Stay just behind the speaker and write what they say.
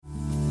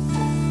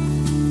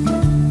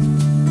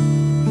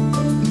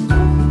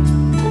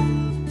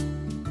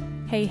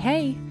Hey,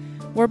 hey!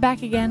 We're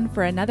back again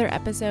for another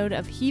episode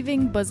of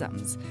Heaving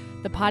Bosoms,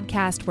 the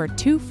podcast where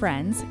two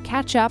friends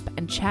catch up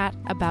and chat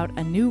about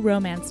a new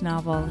romance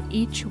novel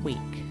each week.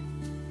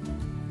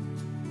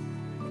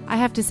 I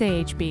have to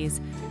say, HBs,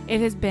 it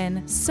has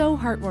been so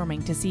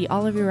heartwarming to see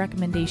all of your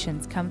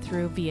recommendations come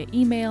through via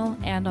email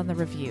and on the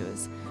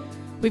reviews.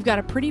 We've got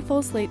a pretty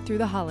full slate through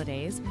the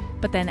holidays,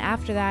 but then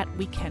after that,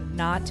 we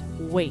cannot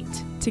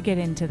wait to get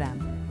into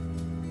them.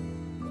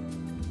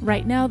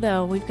 Right now,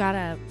 though, we've got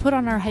to put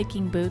on our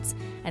hiking boots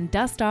and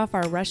dust off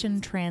our Russian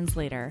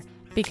translator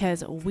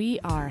because we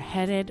are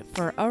headed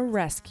for a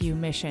rescue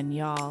mission,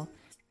 y'all.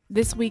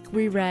 This week,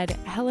 we read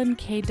Helen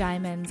K.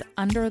 Diamond's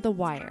Under the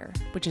Wire,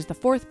 which is the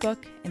fourth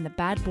book in the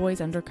Bad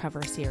Boys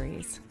Undercover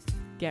series.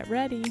 Get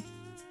ready.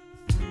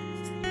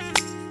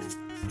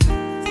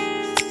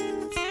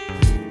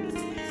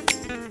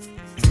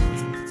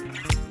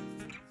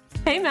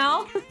 Hey,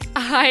 Mel.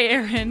 Hi,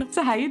 Erin.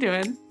 So how you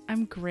doing?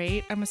 I'm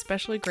great. I'm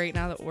especially great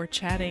now that we're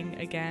chatting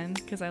again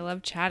because I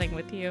love chatting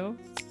with you.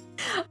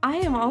 I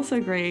am also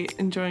great,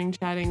 enjoying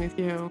chatting with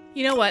you.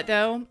 You know what,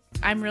 though?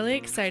 I'm really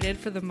excited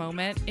for the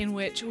moment in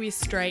which we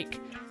strike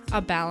a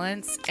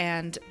balance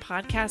and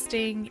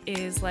podcasting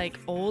is like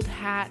old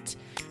hat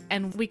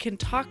and we can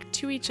talk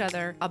to each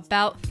other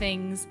about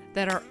things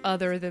that are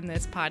other than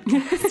this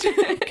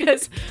podcast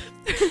because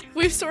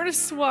we've sort of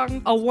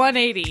swung a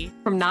 180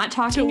 from not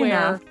talking to where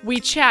enough.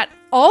 We chat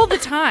all the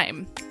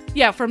time.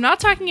 Yeah, from not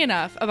talking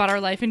enough about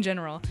our life in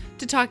general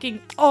to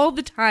talking all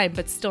the time,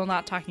 but still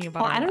not talking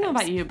about our I don't know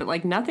lives. about you, but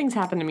like nothing's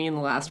happened to me in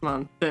the last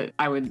month that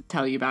I would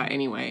tell you about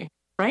anyway,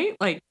 right?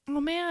 Like, oh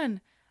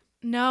man,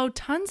 no,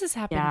 tons has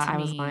happened to me. Yeah, I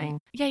was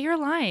lying. Yeah, you're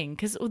lying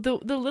because the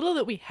little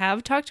that we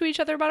have talked to each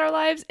other about our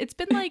lives, it's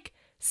been like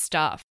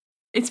stuff.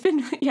 it's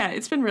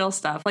been real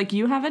stuff. Like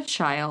you have a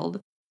child.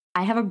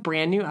 I have a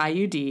brand new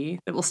IUD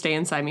that will stay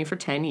inside me for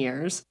 10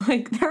 years.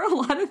 Like there are a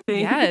lot of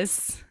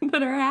things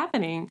that are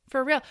happening.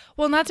 For real.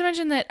 Well, not to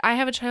mention that I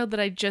have a child that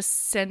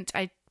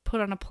I put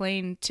on a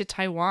plane to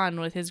Taiwan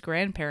with his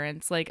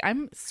grandparents. Like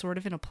I'm sort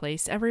of in a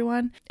place,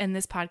 everyone. And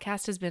this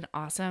podcast has been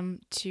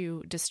awesome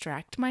to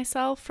distract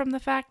myself from the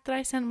fact that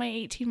I sent my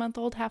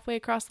 18-month-old halfway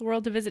across the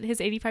world to visit his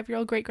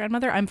 85-year-old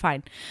great-grandmother. I'm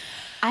fine.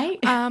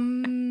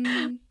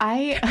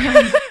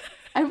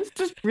 I was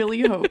just really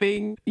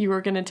hoping you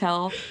were going to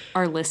tell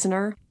our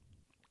listener,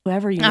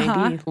 whoever you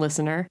may be,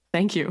 listener,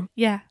 thank you.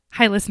 Yeah.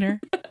 Hi, listener.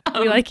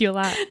 We like you a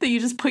lot. That you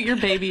just put your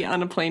baby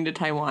on a plane to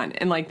Taiwan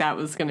and like that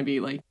was going to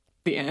be like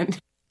the end.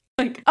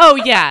 Like, oh,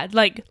 yeah.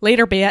 Like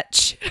later,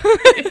 bitch.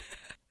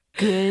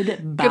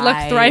 Goodbye. Good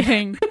luck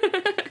thriving.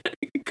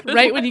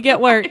 Right when you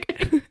get work.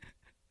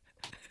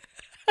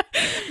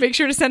 Make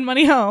sure to send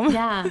money home.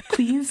 Yeah.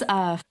 Please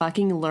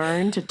fucking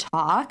learn to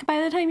talk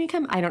by the time you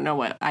come. I don't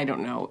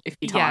know if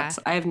he talks.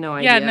 I have no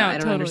idea. Yeah, no, I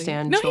don't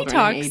understand No, children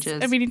he talks.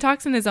 ages. I mean, he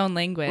talks in his own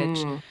language.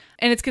 And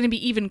it's going to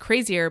be even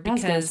crazier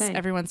because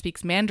everyone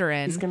speaks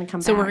Mandarin. He's going to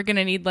come so back. We're going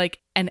to need like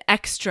an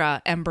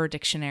extra Ember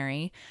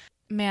dictionary.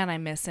 Man, I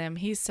miss him.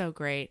 He's so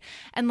great.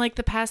 And like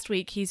the past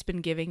week, he's been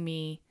giving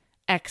me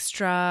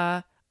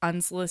extra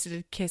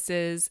unsolicited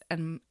kisses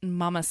and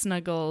mama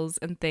snuggles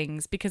and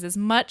things because as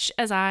much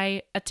as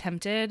I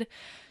attempted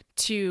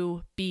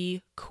to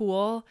be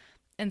cool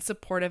and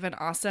supportive and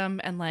awesome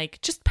and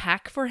like just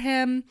pack for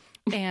him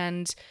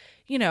and,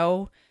 you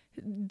know,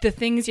 the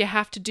things you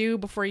have to do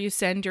before you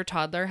send your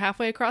toddler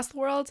halfway across the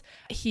world,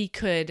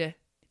 they're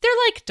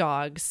like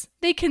dogs.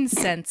 They can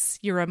sense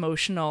your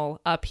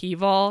emotional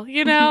upheaval,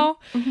 you know?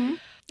 Mm-hmm.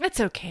 It's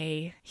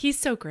okay. He's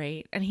so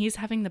great and he's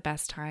having the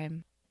best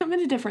time. I'm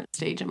in a different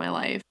stage in my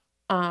life.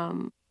 I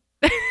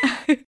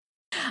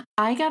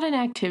got an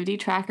activity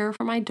tracker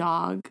for my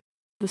dog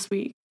this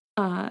week.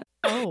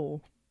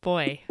 Oh,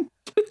 boy.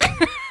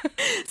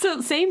 So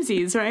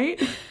samesies, right?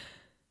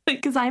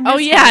 Because I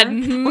miss her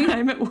when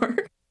I'm at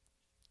work.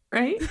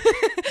 Right?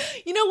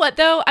 You know what,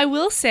 though? I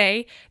will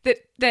say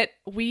that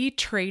we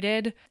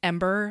traded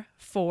Ember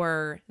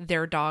for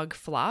their dog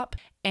Flop,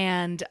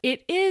 and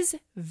it is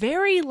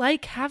very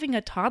like having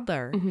a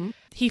toddler. Mm-hmm.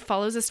 He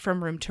follows us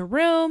from room to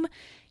room.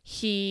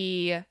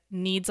 He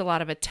needs a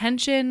lot of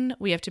attention.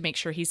 We have to make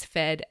sure he's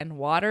fed and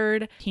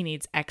watered. He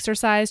needs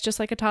exercise just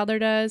like a toddler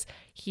does.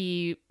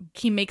 He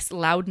makes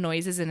loud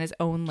noises in his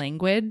own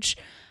language.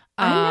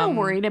 I'm not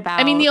worried about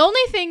I mean, the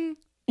only thing...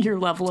 your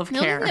level of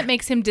care. The only thing that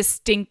makes him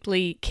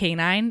distinctly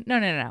canine...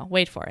 No.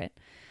 Wait for it.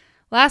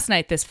 Last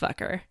night, this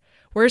fucker,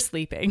 we're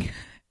sleeping.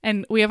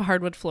 And we have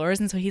hardwood floors,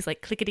 and so he's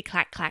like clickety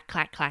clack clack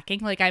clack clacking.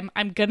 Like I'm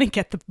gonna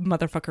get the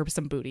motherfucker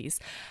some booties.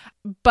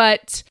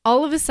 But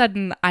all of a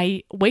sudden,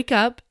 I wake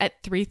up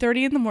at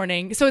 3:30 in the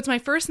morning. So it's my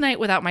first night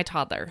without my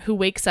toddler, who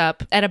wakes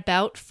up at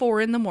about 4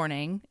 in the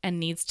morning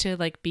and needs to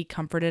like be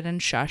comforted and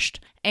shushed.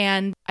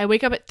 And I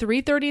wake up at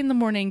 3:30 in the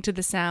morning to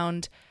the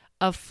sound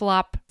of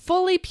Flop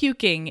fully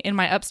puking in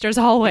my upstairs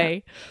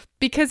hallway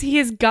because he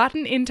has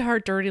gotten into our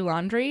dirty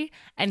laundry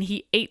and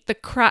he ate the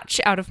crotch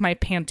out of my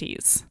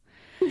panties.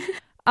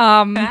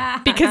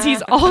 Because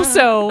he's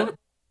also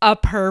a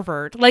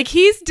pervert. Like,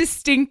 he's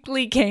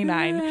distinctly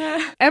canine.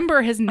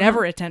 Ember has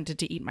never attempted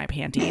to eat my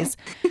panties.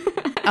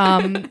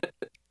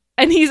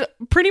 And he's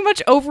pretty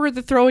much over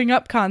the throwing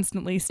up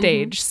constantly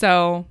stage.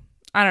 So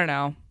I don't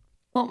know.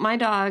 Well, my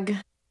dog,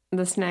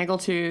 the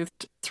snaggletooth,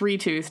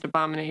 three-toothed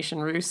abomination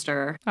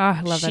rooster. Oh,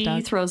 I love that dog.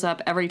 She throws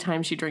up every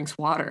time she drinks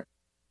water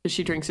because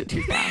she drinks it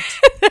too fast.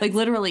 Like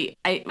literally,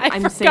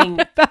 I'm saying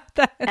about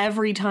that.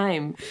 Every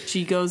time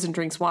she goes and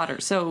drinks water.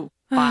 So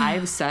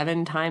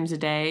 5-7 times a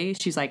day,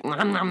 she's like,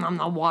 nom, nom, nom,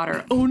 nom,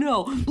 water. Oh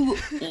no.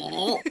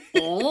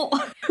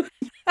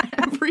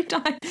 Every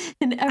time.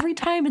 And every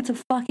time it's a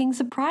fucking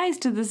surprise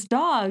to this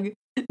dog.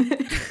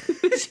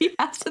 She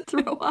has to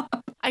throw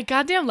up. I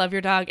goddamn love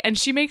your dog. And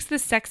she makes the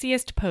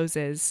sexiest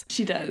poses.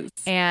 She does.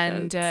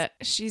 And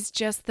she's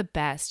just the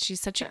best.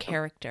 She's such a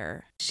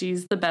character.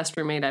 She's the best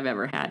roommate I've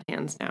ever had,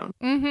 hands down.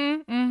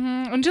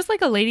 And just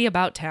like a lady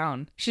about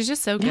town. She's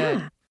just so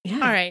good. Yeah.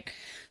 All right.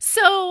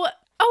 So,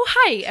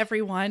 hi,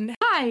 everyone.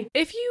 Hi.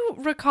 If you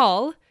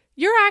recall,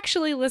 you're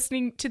actually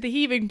listening to the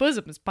Heaving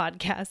Bosoms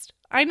podcast.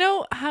 I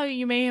know how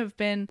you may have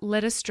been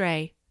led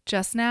astray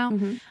just now.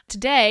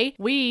 Today,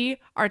 we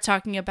are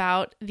talking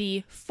about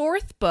the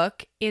 4th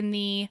book in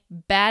the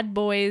Bad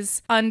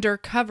Boys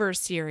Undercover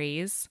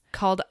series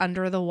called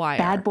Under the Wire.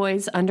 Bad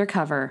Boys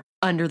Undercover,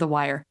 Under the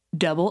Wire,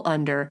 double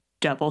under,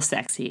 double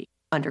sexy,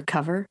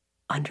 undercover,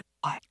 under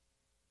the wire.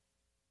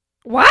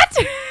 What?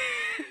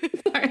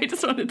 Sorry, I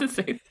just wanted to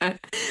say that.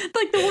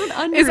 Like the word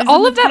under is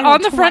all of that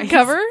on the front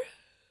cover?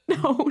 No.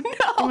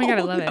 Oh my God,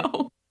 I love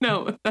it.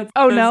 No, that's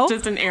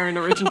just an Aaron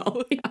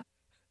original. Yeah.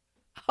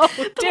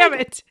 Oh, damn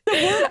it.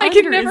 I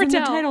can never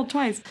tell. The title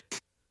twice.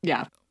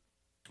 Yeah.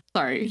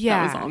 Sorry.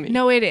 Yeah. That was all me.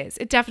 No, it is.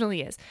 It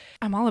definitely is.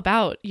 I'm all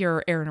about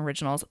your Aaron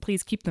originals.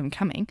 Please keep them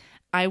coming.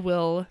 I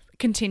will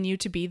continue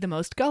to be the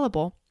most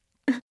gullible.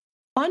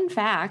 Fun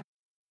fact,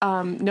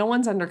 no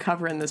one's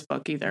undercover in this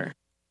book either.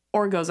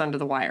 Or goes under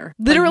the wire.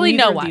 Literally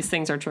no one. These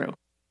things are true.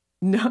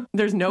 No,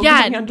 there's no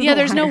going under the wire.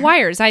 There's no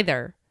wires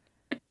either.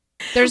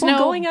 There's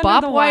no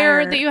bop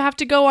wire that you have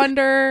to go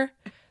under.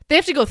 They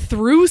have to go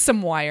through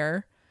some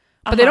wire,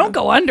 but they don't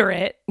go under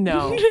it.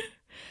 No.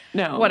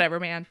 No. Whatever,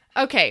 man.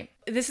 Okay,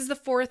 this is the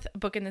 4th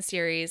book in the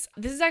series.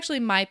 This is actually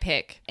my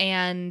pick,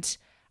 and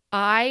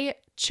I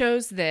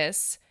chose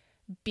this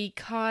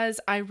because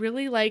I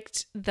really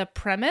liked the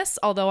premise,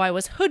 although I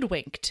was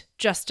hoodwinked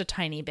just a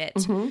tiny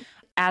bit.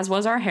 As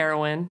was our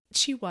heroine.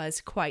 She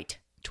was quite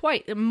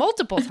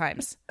multiple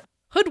times.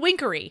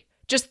 Hoodwinkery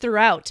just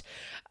throughout.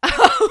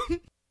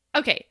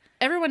 Okay,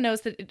 everyone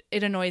knows that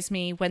it annoys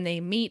me when they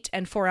meet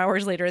and 4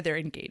 hours later they're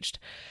engaged.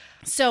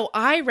 So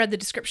I read the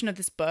description of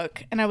this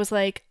book and I was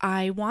like,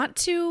 I want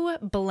to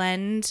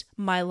blend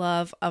my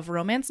love of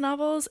romance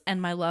novels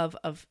and my love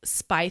of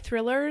spy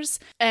thrillers.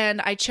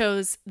 And I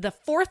chose the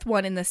 4th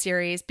one in the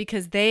series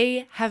because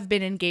they have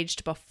been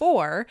engaged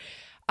before.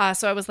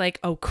 So I was like,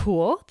 oh,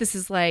 cool. This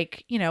is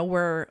like,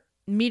 we're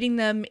meeting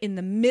them in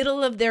the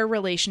middle of their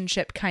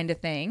relationship kind of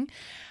thing.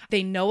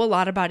 They know a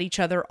lot about each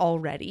other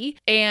already.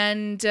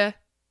 And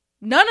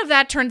none of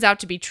that turns out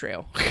to be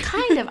true.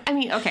 Kind of. I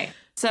mean, okay.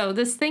 So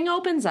this thing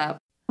opens up.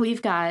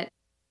 We've got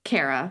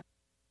Kara.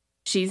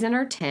 She's in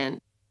her tent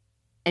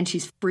and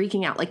she's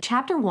freaking out. Like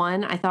chapter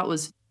 1, I thought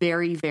was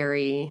very,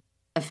 very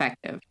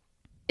effective.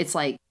 It's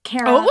like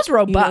Kara. Oh, it was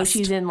robust.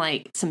 She's in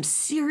like some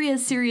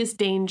serious, serious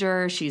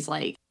danger. She's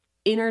like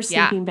in her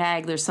sleeping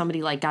bag. There's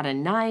somebody like got a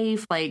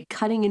knife, like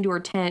cutting into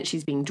her tent.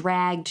 She's being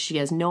dragged. She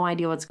has no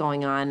idea what's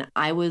going on.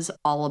 I was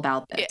all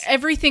about this.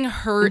 Everything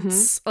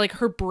hurts. Like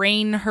her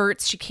brain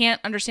hurts. She can't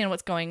understand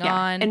what's going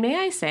on. And may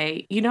I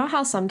say, you know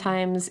how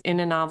sometimes in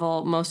a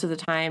novel, most of the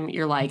time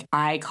you're like,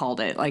 I called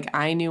it. Like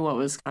I knew what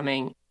was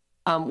coming.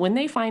 When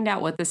they find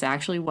out what this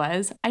actually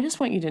was, I just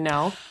want you to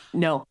know,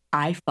 no,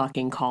 I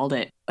fucking called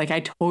it. Like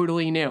I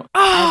totally knew.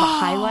 I have a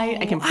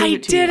highlight. I can prove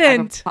it to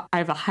you. I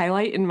have a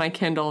highlight in my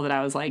Kindle that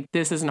I was like,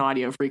 this is an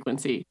audio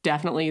frequency.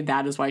 Definitely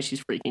that is why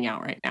she's freaking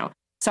out right now.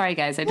 Sorry,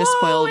 guys. I just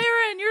spoiled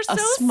Aaron, you're so a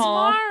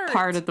small smart.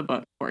 part of the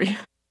book for you.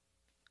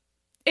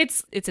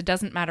 It's a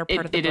doesn't matter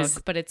part of the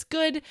book, but it's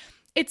good.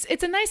 It's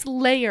a nice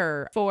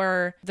layer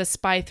for the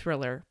spy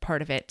thriller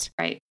part of it.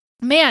 Right.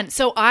 Man,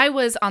 so I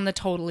was on the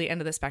totally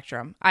end of the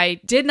spectrum. I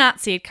did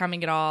not see it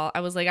coming at all. I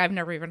was like, I've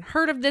never even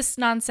heard of this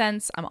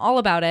nonsense. I'm all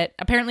about it.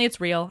 Apparently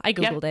it's real. I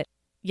Googled it.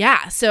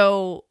 Yeah.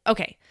 So,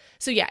 okay.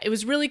 So yeah, it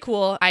was really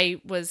cool. I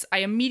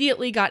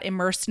immediately got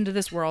immersed into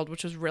this world,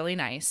 which was really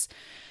nice.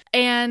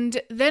 And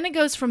then it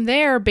goes from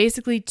there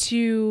basically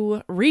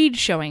to Reed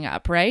showing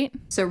up, right?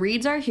 So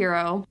Reed's our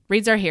hero.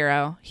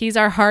 He's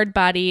our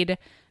hard-bodied,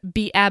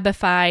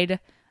 beabified,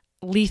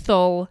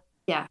 lethal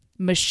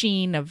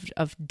machine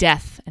of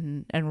death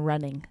and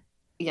running.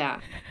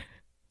 Yeah.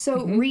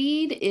 So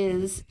Reed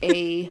is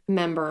a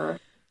member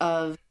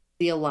of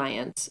the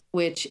Alliance,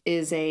 which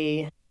is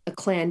a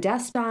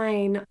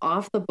clandestine,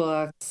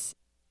 off-the-books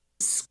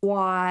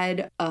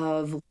squad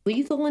of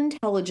lethal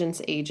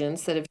intelligence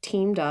agents that have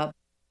teamed up,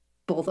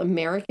 both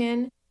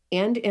American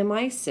and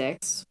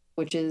MI6,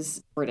 which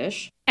is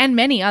British. And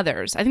many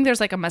others. I think there's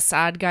like a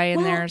Mossad guy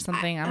in there or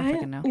something. I don't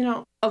fucking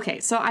know. Okay,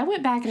 so I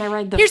went back and I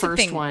read the Here's first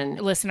the thing, one.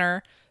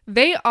 Listener,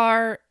 they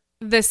are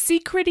the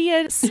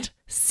secretiest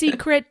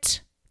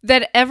secret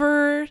that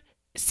ever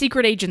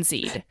secret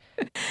agency'd.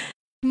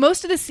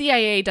 Most of the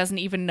CIA doesn't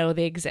even know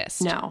they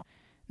exist. No.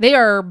 They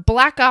are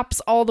black ops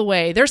all the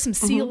way. There's some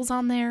SEALs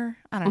on there.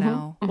 I don't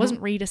know.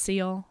 Wasn't Reed a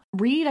SEAL?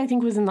 Reed, I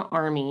think, was in the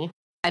Army.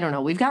 I don't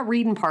know. We've got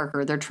Reed and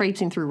Parker. They're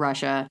traipsing through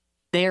Russia.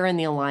 They're in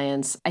the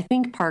Alliance. I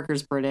think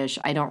Parker's British.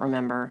 I don't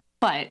remember.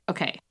 But,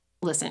 okay,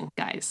 listen,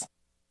 guys.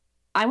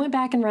 I went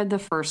back and read the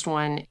first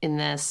one in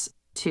this,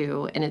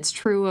 too. And it's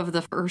true of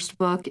the first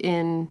book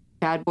in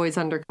Bad Boys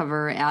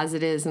Undercover as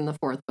it is in the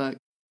fourth book.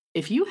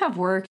 If you have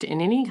worked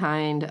in any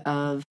kind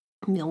of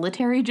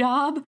military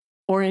job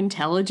or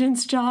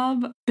intelligence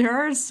job, there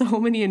are so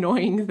many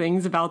annoying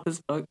things about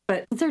this book,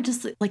 but they're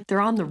just like,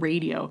 they're on the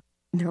radio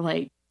and they're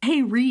like,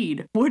 hey,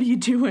 Reed, what are you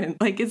doing?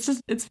 Like, it's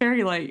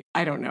very like,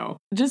 I don't know.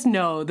 Just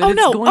know that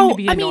it's going to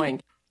be annoying.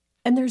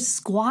 And there's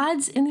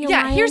squads in the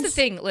Alliance. Yeah, here's the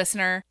thing,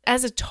 listener.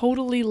 As a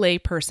totally lay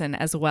person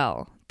as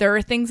well, there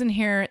are things in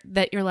here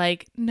that you're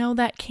like, no,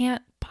 that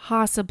can't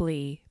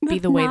possibly be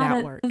the way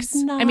that works.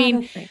 I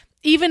mean,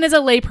 even as a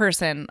lay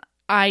person,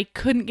 I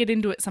couldn't get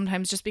into it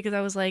sometimes just because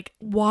I was like,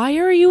 why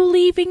are you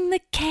leaving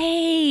the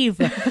cave?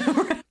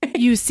 Right.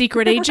 You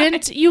secret agent.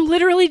 Right. You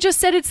literally just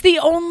said it's the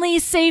only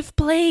safe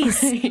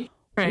place.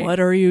 Right. What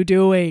are you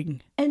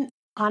doing? And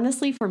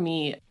honestly, for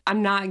me,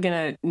 I'm not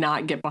going to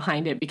not get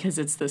behind it because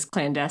it's this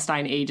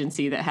clandestine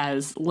agency that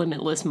has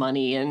limitless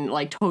money and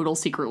like total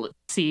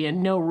secrecy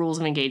and no rules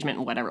of engagement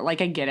and whatever.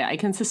 Like, I get it. I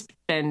can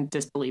suspend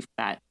disbelief for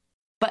that.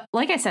 But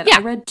like I said, I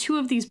read 2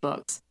 of these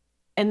books.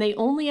 And they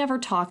only ever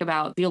talk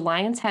about, the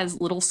Alliance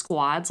has little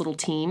squads, little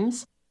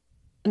teams.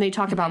 And they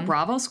talk about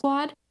Bravo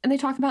Squad and they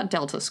talk about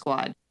Delta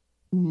Squad.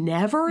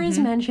 Never is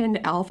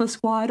mentioned Alpha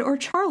Squad or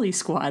Charlie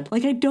Squad.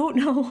 Like, I don't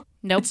know.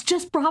 Nope. It's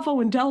just Bravo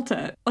and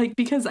Delta. Like,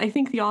 because I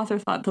think the author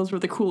thought those were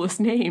the coolest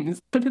names.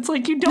 But it's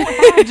like, you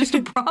don't have just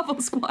a Bravo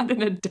Squad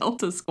and a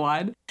Delta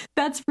Squad.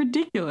 That's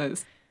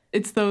ridiculous.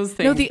 It's those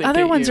things. No, the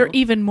other ones are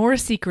even more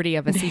secrety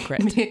of a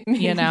secret,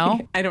 you know?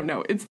 I don't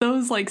know. It's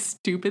those like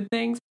stupid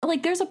things.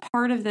 Like, there's a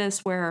part of this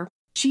where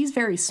she's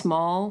very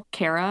small.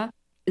 Kara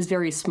is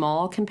very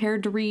small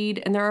compared to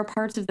Reed. And there are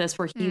parts of this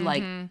where he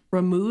like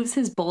removes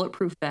his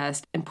bulletproof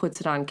vest and puts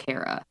it on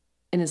Kara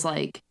and is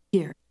like,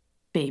 here,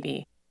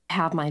 baby,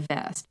 have my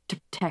vest to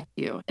protect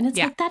you. And it's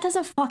like, that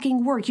doesn't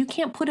fucking work. You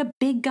can't put a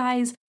big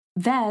guy's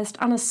vest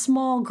on a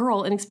small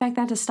girl and expect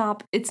that to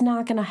stop. It's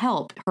not going to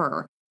help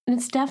her. And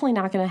it's definitely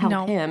not going to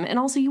help him. And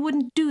also, you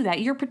wouldn't do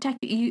that. You're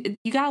protected.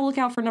 You got to look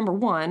out for number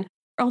one,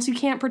 or else you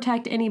can't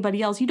protect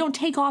anybody else. You don't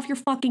take off your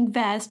fucking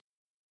vest.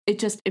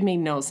 It made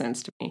no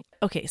sense to me.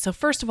 Okay, so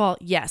first of all,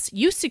 yes,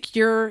 you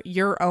secure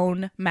your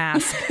own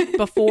mask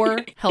before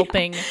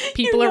helping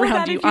people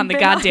around you on the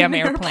goddamn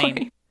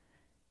airplane.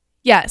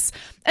 Yes.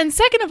 And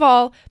second of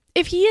all,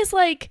 if he is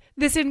like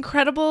this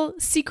incredible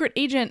secret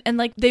agent and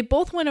like they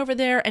both went over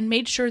there and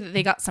made sure that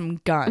they got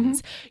some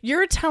guns,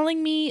 you're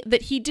telling me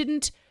that he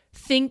didn't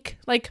think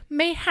like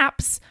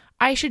mayhaps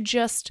I should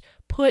just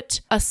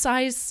put a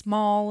size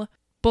small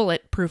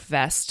bulletproof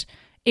vest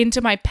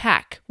into my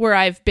pack where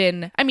I've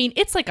been. I mean,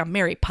 it's like a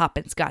Mary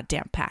Poppins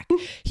goddamn pack.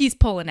 He's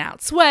pulling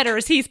out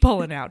sweaters, he's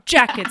pulling out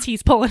jackets,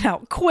 he's pulling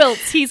out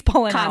quilts, he's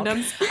pulling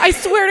condoms. Out, I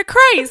swear to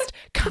Christ,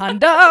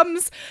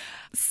 condoms.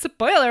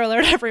 Spoiler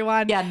alert,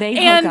 everyone. Yeah, they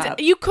hook up. And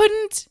you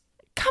couldn't.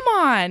 Come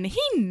on,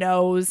 he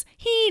knows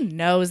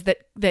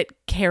that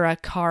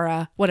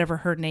Kara, whatever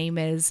her name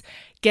is,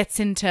 gets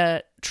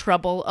into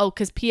trouble. Oh,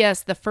 because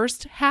P.S. the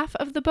first half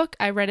of the book,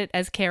 I read it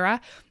as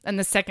Kara, and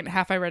the second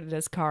half I read it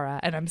as Kara,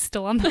 and I'm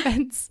still on the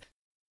fence.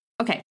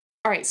 Okay.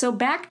 All right. So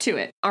back to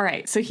it. All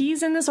right. So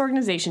he's in this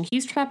organization.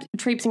 He's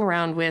traipsing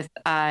around with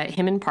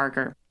him and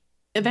Parker.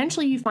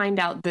 Eventually you find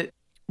out that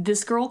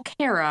this girl,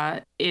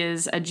 Kara,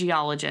 is a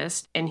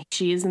geologist, and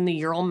she is in the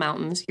Ural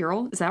Mountains.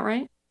 Ural, is that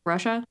right?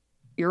 Russia?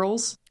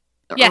 Urals?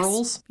 The yes.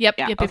 Urals? Yep,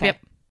 yeah, yep, okay. Yep.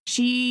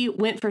 She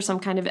went for some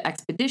kind of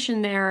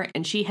expedition there,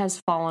 and she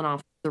has fallen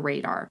off the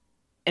radar.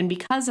 And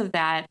because of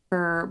that,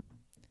 her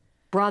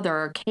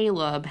brother,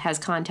 Caleb, has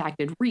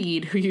contacted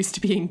Reed, who used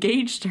to be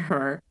engaged to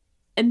her.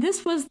 And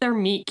this was their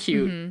meet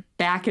cute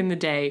back in the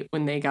day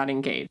when they got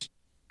engaged.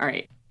 All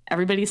right,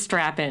 everybody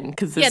strap in,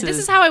 because this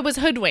is how I was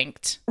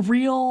hoodwinked.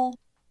 Real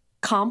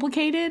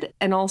complicated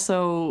and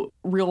also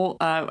real,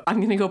 I'm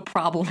going to go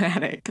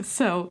problematic.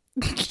 So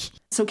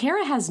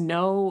Kara has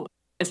no,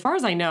 as far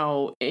as I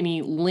know,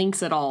 any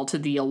links at all to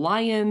the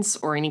Alliance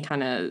or any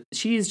kind of,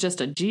 she's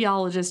just a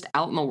geologist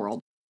out in the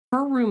world.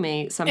 Her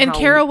roommate somehow... And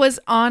Kara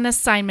was on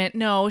assignment.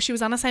 No, she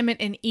was on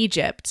assignment in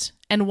Egypt.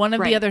 And one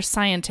of the other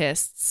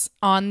scientists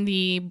on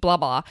the blah,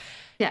 blah.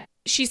 Yeah.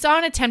 She saw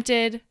an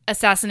attempted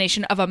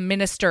assassination of a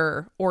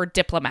minister or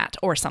diplomat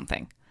or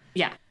something.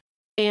 Yeah.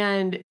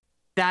 And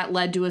that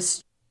led to a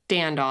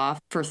standoff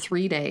for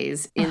 3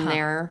 days in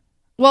there.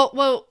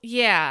 Well,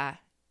 yeah.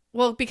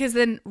 Well, because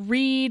then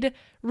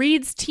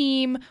Reed's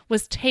team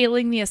was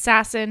tailing the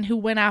assassin who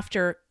went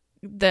after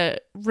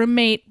the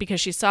roommate because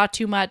she saw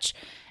too much.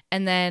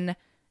 And then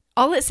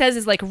all it says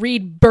is like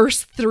Reed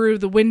burst through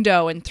the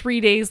window and 3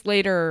 days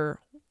later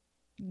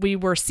we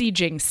were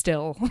sieging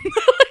still.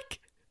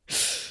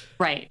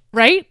 Right.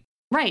 Right?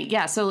 Right.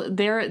 Yeah. So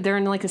they're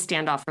in like a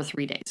standoff for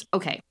 3 days.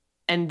 Okay.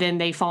 And then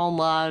they fall in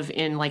love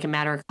in like a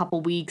matter of a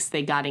couple weeks.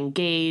 They got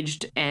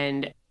engaged,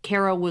 and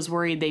Kara was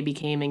worried they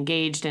became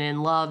engaged and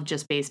in love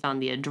just based on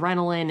the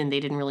adrenaline, and they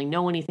didn't really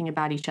know anything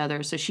about each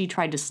other. So she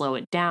tried to slow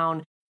it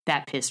down.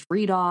 That pissed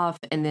Reed off,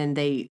 and then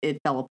it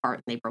fell apart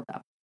and they broke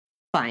up.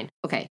 Fine.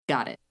 Okay.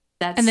 Got it.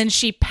 And then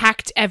she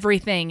packed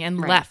everything and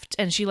Right. left,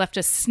 and she left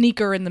a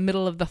sneaker in the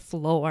middle of the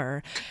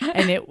floor.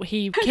 And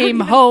he came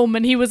home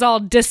and he was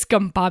all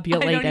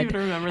discombobulated. I don't even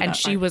remember and that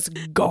she part. was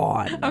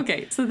gone.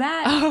 Okay, so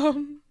that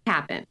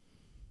happened.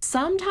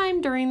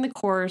 Sometime during the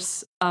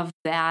course of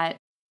that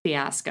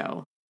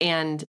fiasco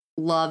and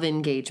love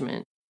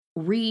engagement,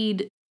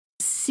 Reed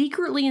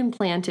secretly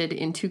implanted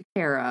into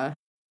Kara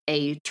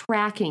a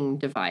tracking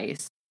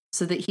device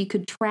so that he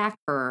could track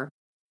her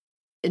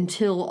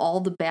until all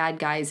the bad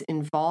guys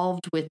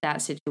involved with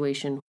that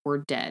situation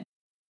were dead.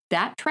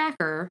 That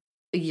tracker,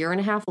 a year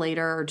and a half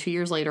later or 2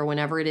 years later,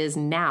 whenever it is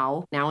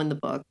now in the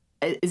book,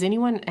 does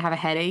anyone have a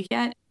headache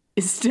yet?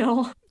 Is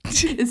still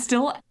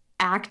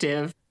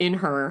active in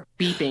her,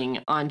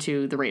 beeping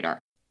onto the radar.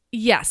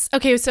 Yes.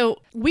 Okay,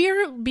 so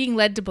we're being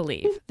led to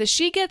believe that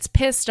she gets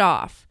pissed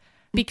off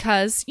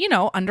because,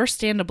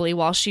 understandably,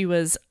 while she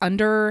was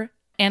under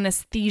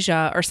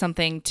anesthesia or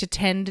something to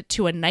tend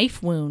to a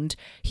knife wound,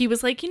 he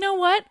was like, you know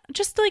what?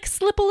 Just like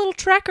slip a little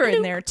tracker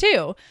in there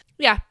too.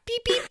 Yeah.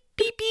 Beep, beep,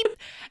 beep, beep.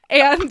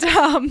 And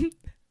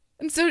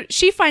so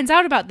she finds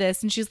out about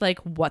this and she's like,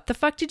 what the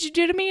fuck did you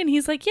do to me? And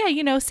he's like,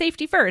 yeah,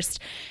 safety first.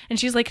 And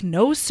she's like,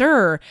 no,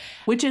 sir.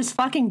 Which is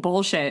fucking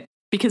bullshit,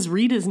 because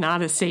Reed is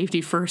not a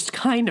safety first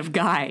kind of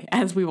guy,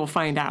 as we will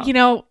find out.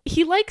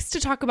 He likes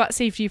to talk about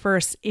safety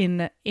first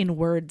in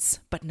words,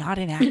 but not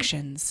in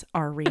actions,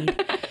 our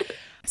Reed.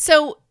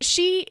 So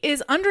she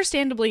is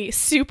understandably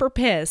super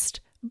pissed,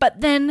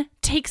 but then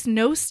takes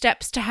no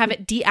steps to have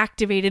it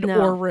deactivated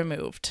or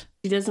removed.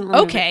 She doesn't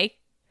remove Okay.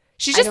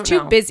 She's just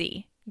too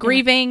busy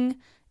grieving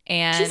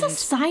and she's a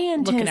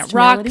scientist, looking at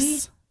rocks. Melody.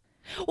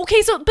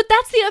 Okay, but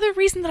that's the other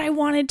reason that I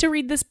wanted to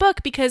read this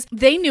book, because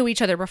they knew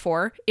each other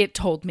before, it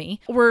told me.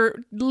 We're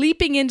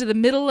leaping into the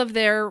middle of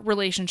their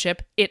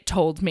relationship, it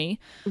told me.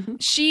 Mm-hmm.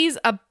 She's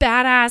a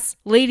badass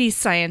lady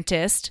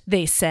scientist,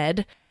 they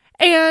said.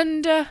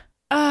 And,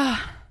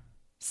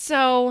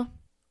 so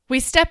we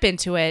step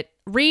into it.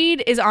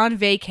 Reed is on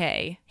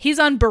vacay. He's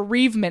on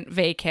bereavement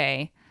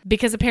vacay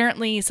because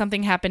apparently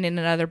something happened in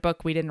another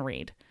book we didn't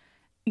read.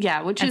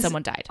 Yeah, and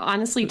someone died.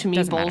 Honestly, to me,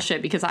 Doesn't bullshit,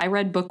 matter. because I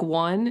read book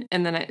 1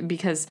 and then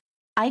because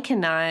I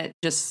cannot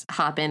just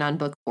hop in on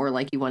book 4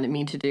 like you wanted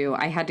me to do.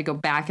 I had to go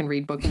back and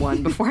read book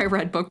 1 before I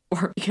read book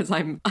 4 because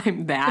I'm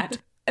that.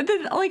 And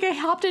then I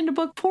hopped into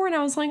book 4 and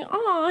I was like,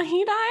 oh,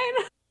 he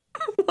died.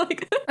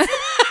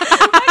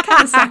 That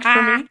kind of sucked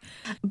for me.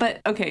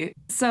 But okay,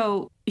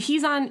 so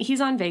he's on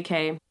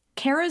vacay.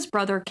 Kara's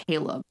brother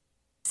Caleb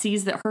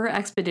sees that her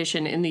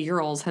expedition in the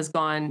Urals has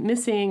gone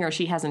missing, or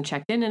she hasn't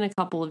checked in a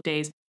couple of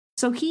days.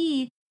 So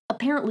he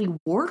apparently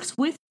works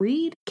with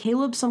Reed.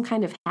 Caleb's some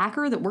kind of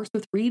hacker that works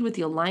with Reed with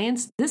the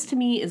Alliance. This to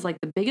me is like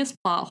the biggest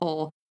plot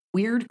hole.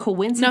 Weird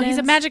coincidence. No, he's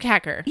a magic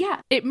hacker. Yeah.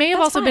 It may have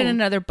that's also been fine.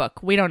 another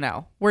book. We don't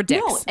know. We're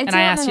dicks. No, it's and not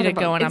I asked you to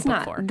another go in on It's book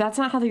not. 4. That's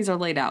not how these are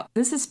laid out.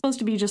 This is supposed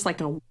to be just like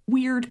a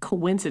weird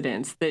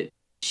coincidence that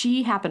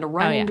she happened to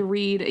run into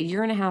Reed a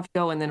year and a half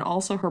ago, and then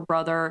also her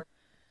brother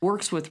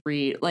works with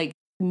Reed. Like,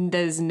 that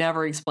is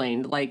never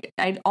explained. Like,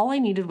 all I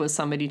needed was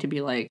somebody to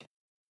be like,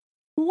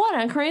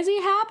 what a crazy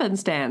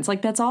happenstance.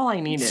 Like, that's all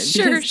I needed.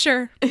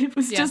 Sure. It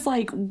was just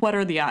like, what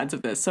are the odds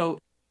of this? So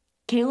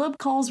Caleb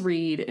calls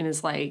Reed and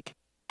is like,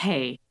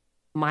 hey,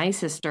 my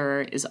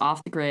sister is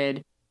off the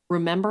grid.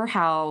 Remember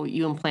how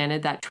you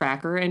implanted that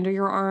tracker into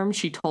your arm?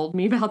 She told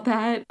me about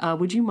that.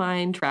 Would you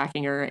mind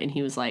tracking her? And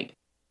he was like,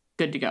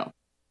 good to go.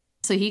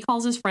 So he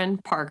calls his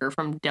friend Parker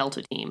from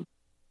Delta Team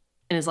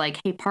and is like,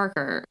 hey,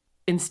 Parker,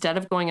 instead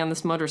of going on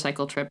this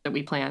motorcycle trip that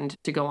we planned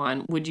to go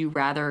on, would you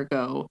rather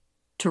go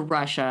to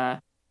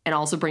Russia and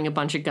also bring a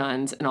bunch of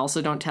guns and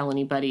also don't tell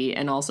anybody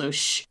and also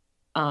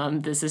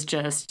this is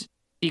just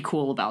be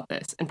cool about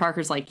this? And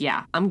Parker's like,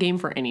 yeah, I'm game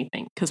for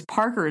anything, because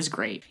Parker is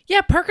great.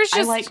 Yeah, Parker's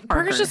just like Parker.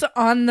 Parker's just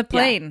on the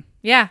plane.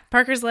 Yeah,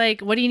 Parker's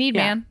like, what do you need,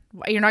 man?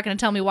 You're not going to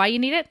tell me why you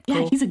need it? Yeah,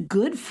 Cool. he's a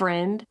good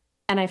friend,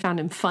 and I found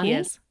him funny. He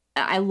is.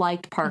 I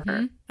liked Parker.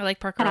 Mm-hmm. I like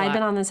Parker Had a lot. I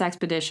been on this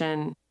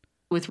expedition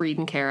with Reed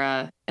and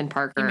Kara and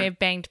Parker, You may have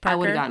banged Parker. I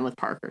would have gotten with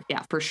Parker.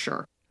 Yeah, for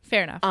sure.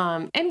 Fair enough.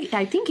 And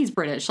I think he's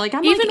British. Like,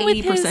 I'm Even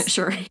like with 80%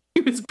 sure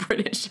he was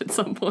British at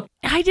some point.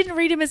 I didn't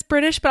read him as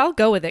British, but I'll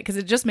go with it because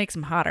it just makes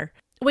him hotter.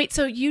 Wait,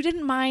 so you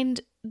didn't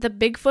mind the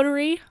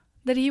Bigfootery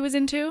that he was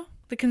into?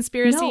 The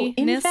conspiracy? No,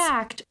 in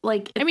fact,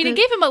 like... I mean, it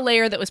gave him a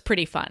layer that was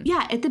pretty fun.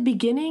 Yeah, at the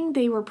beginning,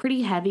 they were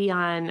pretty heavy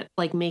on,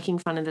 like, making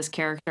fun of this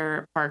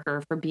character,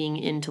 Parker, for being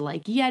into,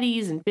 like,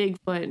 Yetis and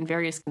Bigfoot and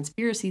various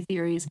conspiracy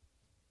theories.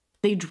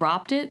 They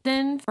dropped it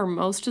then for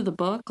most of the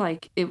book.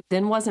 Like, it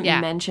then wasn't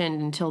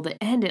mentioned until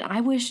the end. And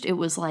I wished it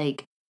was,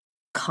 like,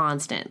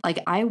 constant. Like,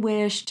 I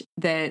wished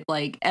that,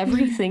 like,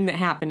 everything that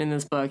happened in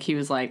this book, he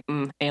was like,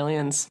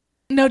 aliens,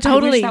 No, I wish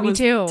totally. that Me was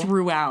too.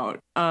 throughout.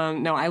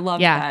 No, I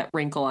love Yeah. that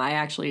wrinkle. I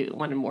actually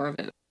wanted more of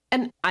it.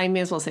 And I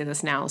may as well say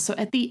this now. So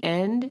at the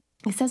end,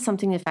 it says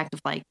something to the effect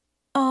of like,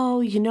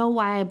 oh, you know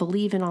why I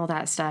believe in all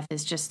that stuff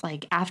is just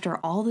like after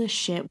all this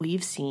shit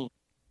we've seen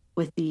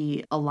with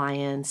the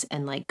Alliance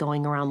and like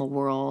going around the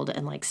world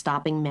and like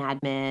stopping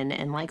madmen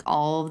and like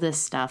all of this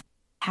stuff.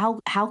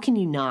 How can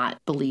you not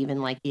believe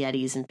in like the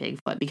Yetis and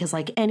Bigfoot? Because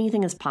like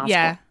anything is possible.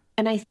 Yeah.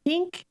 And I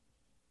think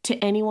to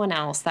anyone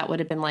else that would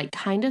have been like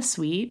kind of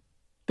sweet.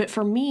 But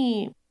for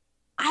me,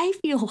 I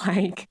feel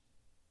like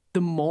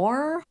the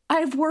more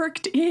I've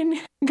worked in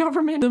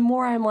government, the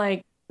more I'm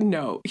like,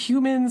 no,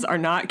 humans are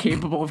not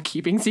capable of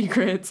keeping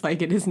secrets.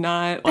 Like it is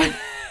not like,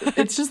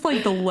 it's just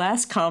like the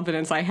less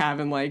confidence I have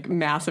in like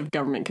massive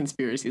government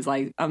conspiracies.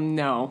 Like,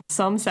 no,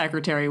 some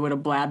secretary would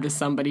have blabbed to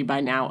somebody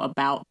by now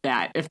about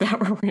that if that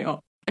were real.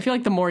 I feel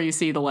like the more you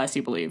see, the less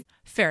you believe.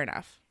 Fair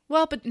enough.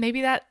 Well, but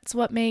maybe that's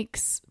what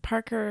makes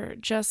Parker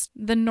just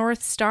the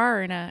North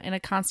Star in a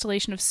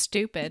constellation of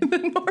stupid.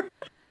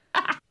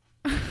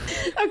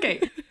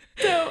 Okay.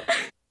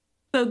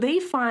 So they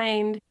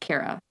find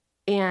Kara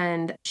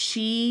and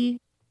she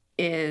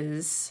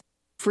is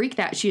freaked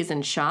out. She is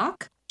in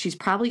shock. She's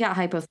probably got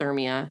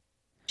hypothermia.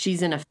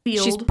 She's in a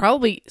field. She's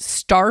probably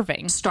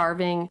starving.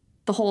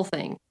 The whole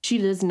thing. She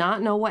does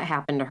not know what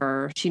happened to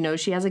her. She knows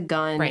she has a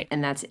gun Right.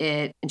 and that's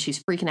it. And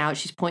she's freaking out.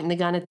 She's pointing the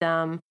gun at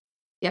them.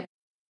 Yep.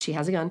 She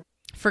has a gun.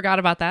 Forgot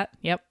about that.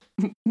 Yep.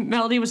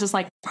 Melody was just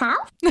like, huh?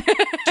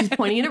 She's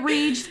pointing it at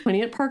Reed. She's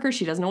pointing it at Parker.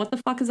 She doesn't know what the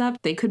fuck is up.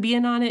 They could be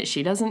in on it.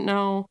 She doesn't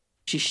know.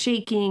 She's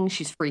shaking.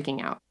 She's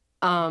freaking out.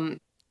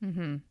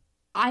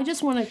 I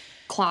just want to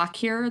clock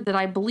here that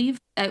I believe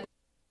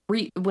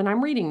when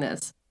I'm reading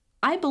this,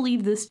 I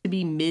believe this to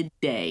be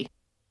midday.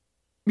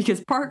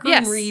 Because Parker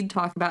and Reed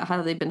talk about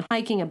how they've been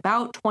hiking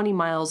about 20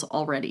 miles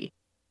already.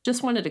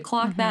 Just wanted to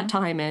clock that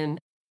time in.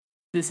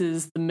 This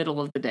is the middle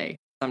of the day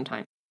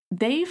sometime.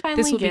 They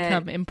finally This will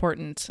become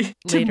important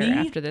later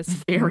after this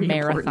very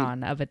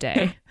marathon of a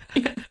day.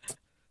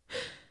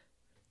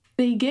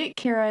 They get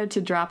Kara to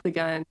drop the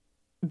gun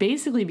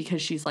basically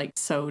because she's like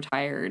so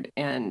tired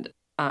and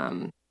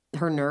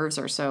her nerves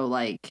are so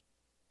like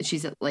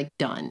she's like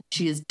done.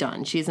 She is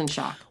done. She's in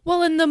shock.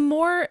 Well, and the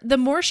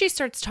more she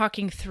starts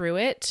talking through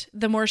it,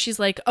 the more she's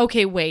like,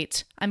 okay,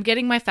 wait, I'm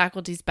getting my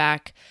faculties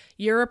back.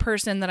 You're a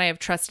person that I have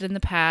trusted in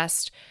the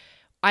past.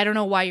 I don't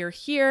know why you're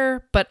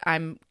here, but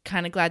I'm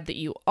kind of glad that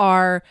you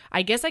are.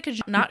 I guess I could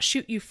not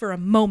shoot you for a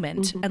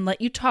moment and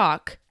let you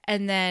talk.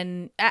 And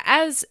then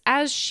as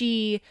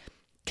she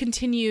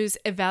continues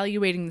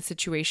evaluating the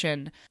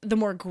situation, the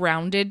more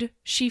grounded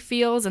she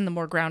feels and the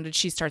more grounded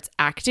she starts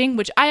acting,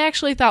 which I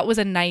actually thought was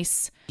a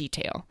nice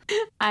detail.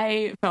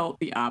 I felt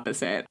the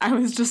opposite. I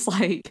was just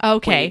like,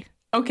 okay.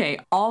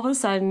 All of a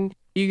sudden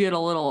you get a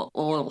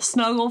little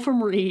snuggle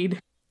from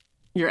Reed,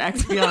 your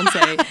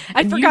ex-fiance.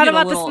 I forgot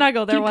about the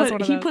snuggle. There was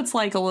one of those. He puts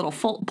like a little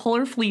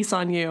polar fleece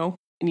on you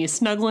and you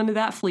snuggle into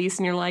that fleece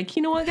and you're like,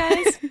 you know what,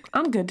 guys?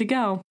 I'm good to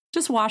go.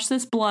 Just wash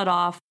this blood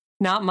off.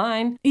 Not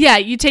mine. Yeah,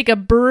 you take a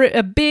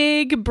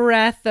big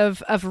breath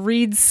of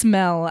Reed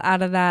smell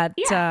out of that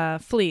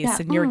fleece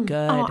and you're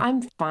good. Oh,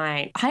 I'm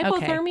fine.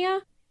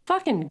 Hypothermia?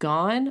 Fucking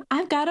gone.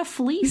 I've got a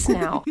fleece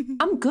now.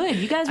 I'm good.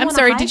 You guys want I'm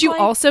sorry, did you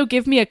also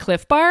give me a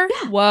Cliff Bar?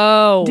 Yeah.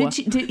 Whoa.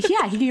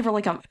 Yeah, he gave her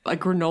like a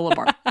granola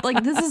bar.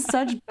 Like this is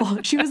such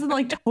she was in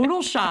like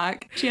total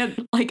shock. She had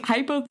like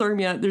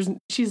hypothermia.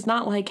 She's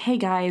not like, hey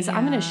guys,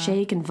 I'm gonna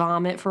shake and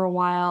vomit for a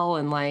while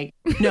and like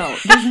no,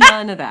 there's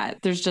none of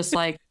that. There's just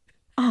like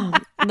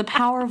the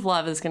power of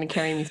love is going to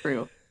carry me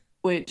through,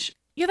 which...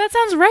 Yeah, that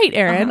sounds right,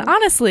 Erin,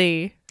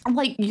 honestly.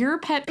 Like, your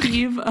pet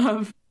peeve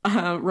of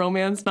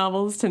romance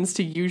novels tends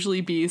to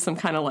usually be some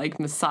kind of, like,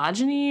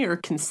 misogyny or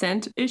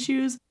consent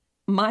issues.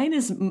 Mine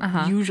is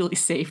usually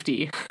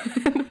safety.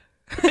 I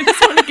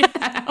just want to get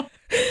that out.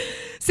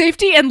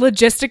 Safety and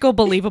logistical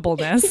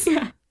believableness.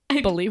 Yeah.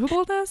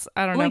 Believableness?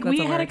 I don't know if that's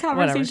we had a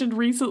conversation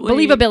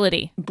recently.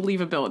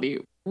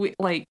 Believability.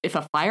 Like if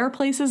a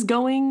fireplace is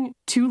going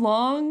too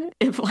long,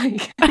 if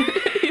like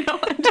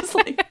I'm just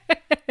like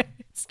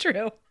it's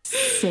true.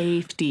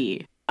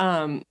 Safety.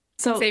 So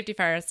safety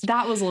first.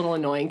 That was a little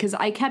annoying because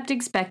I kept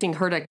expecting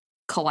her to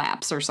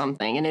collapse or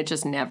something, and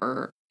it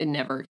never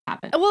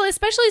happened. Well,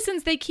 especially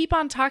since they keep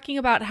on talking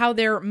about how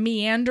they're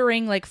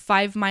meandering like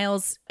 5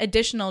 miles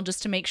additional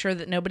just to make sure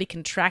that nobody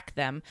can track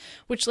them.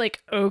 Which,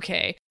 like,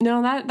 okay,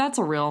 no, that's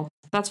for real.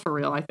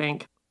 I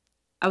think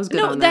I was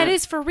good on that. No, that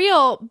is for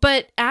real.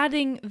 But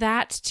adding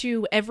that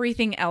to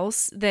everything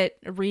else that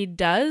Reed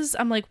does,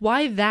 I'm like,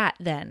 why that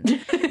then?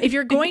 If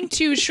you're going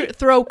to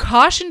throw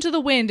caution to the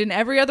wind in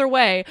every other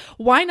way,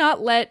 why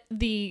not let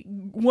the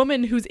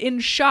woman who's in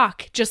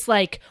shock just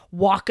like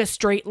walk a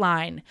straight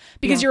line?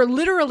 Because you're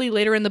literally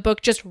later in the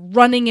book just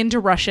running into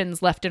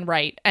Russians left and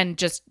right and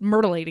just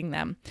mutilating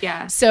them.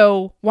 Yeah.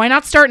 So why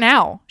not start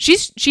now?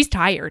 She's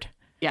tired.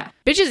 Yeah.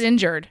 Bitch is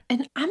injured.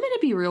 And I'm going to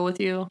be real with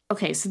you.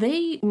 Okay, so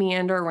they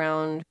meander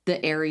around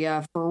the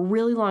area for a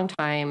really long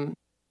time.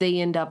 they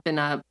end up in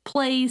a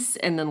place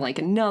and then like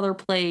another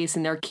place,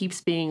 and there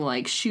keeps being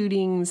like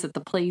shootings at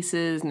the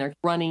places, and they're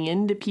running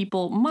into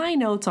people. My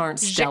notes aren't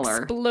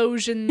stellar.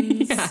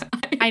 Explosions. Yeah.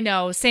 I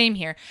know, same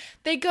here.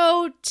 They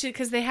go to,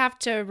 because they have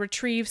to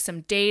retrieve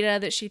some data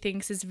that she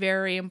thinks is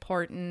very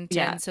important.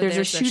 Yeah, And so there's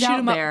a shoot shootout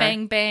 'em up, there.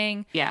 bang,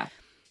 bang. Yeah.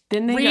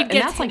 Then they Reed go, gets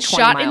and that's like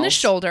 20 shot in the miles.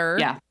 shoulder.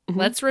 Yeah. Mhm.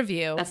 Let's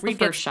review. That's the Reed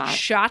first gets shot.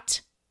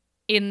 shot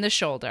in the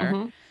shoulder.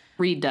 Mhm.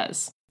 Reed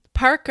does.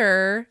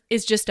 Parker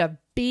is just a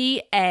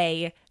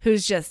BA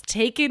who's just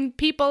taking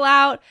people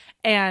out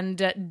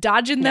and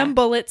dodging them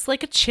bullets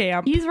like a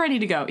champ. He's ready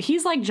to go.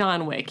 He's like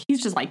John Wick.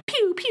 He's just like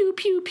pew pew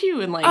pew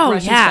pew, and like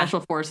Russian special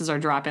forces are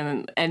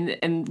dropping,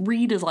 and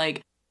Reed is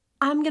like,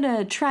 I'm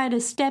gonna try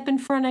to step in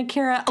front of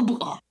Kara.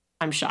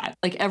 I'm shot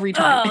like every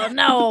time. Oh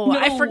no.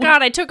 I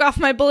forgot I took off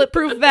my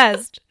bulletproof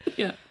vest.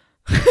 Yeah.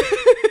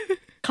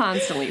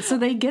 Constantly. So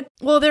they get.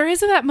 Well, there is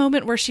that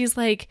moment where she's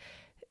like,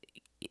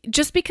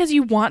 just because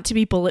you want to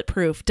be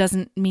bulletproof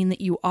doesn't mean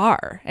that you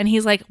are. And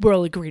he's like,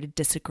 we'll agree to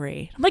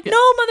disagree. I'm like, no,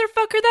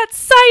 motherfucker, that's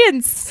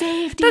science.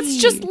 Safety. That's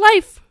just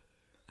life.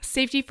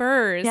 Safety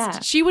first. Yeah.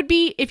 She would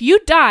be, if you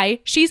die,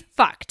 she's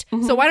fucked.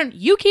 Mm-hmm. So why don't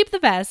you keep the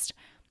vest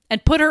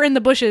and put her in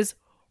the bushes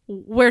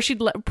where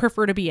she'd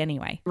prefer to be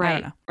anyway? Right. I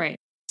don't know. Right.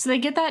 So they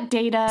get that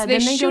data. So they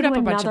then they shoot go up to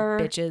a bunch another,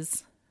 of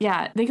bitches.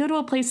 Yeah, they go to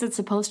a place that's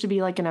supposed to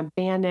be like an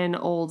abandoned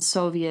old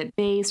Soviet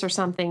base or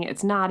something.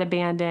 It's not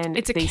abandoned.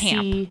 It's a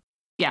camp.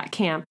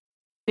 Camp.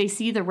 They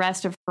see the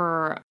rest of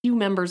her, few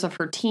members of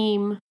her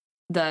team,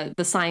 the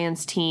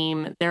science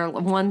team.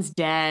 One's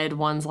dead,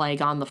 one's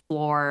like on the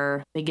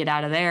floor. They get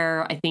out of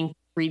there. I think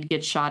Reed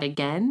gets shot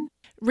again.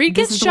 Reed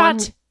gets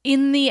shot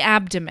in the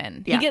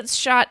abdomen. Yeah. He gets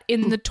shot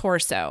in the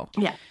torso.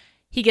 Yeah.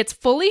 He gets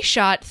fully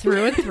shot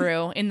through and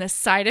through in the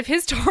side of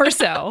his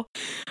torso.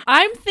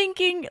 I'm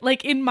thinking,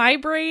 like, in my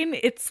brain,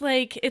 it's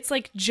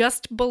like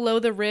just below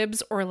the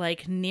ribs or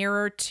like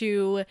nearer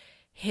to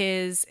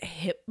his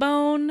hip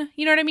bone.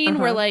 You know what I mean?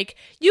 Where like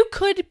you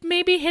could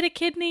maybe hit a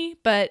kidney,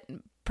 but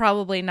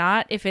probably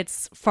not if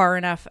it's far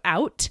enough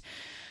out.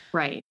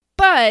 Right.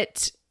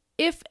 But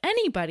if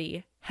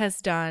anybody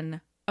has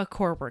done a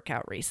core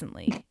workout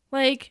recently,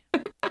 like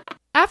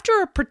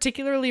after a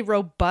particularly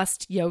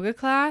robust yoga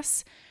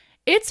class,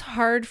 it's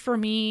hard for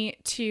me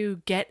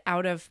to get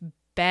out of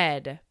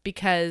bed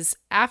because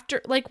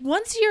after, like,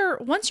 once your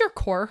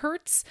core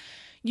hurts,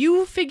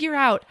 you figure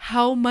out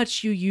how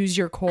much you use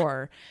your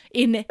core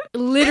in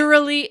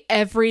literally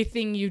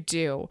everything you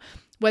do,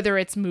 whether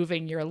it's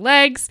moving your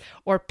legs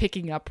or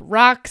picking up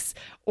rocks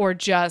or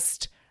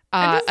just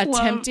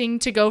attempting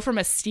to go from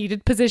a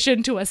seated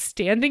position to a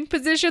standing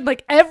position.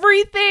 Like,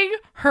 everything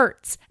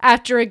hurts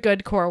after a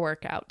good core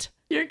workout.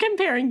 You're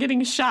comparing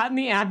getting shot in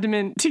the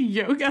abdomen to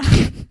yoga.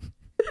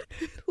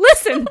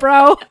 Listen,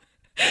 bro,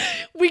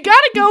 we got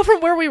to go from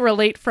where we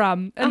relate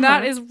from. And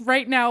that is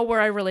right now where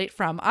I relate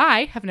from.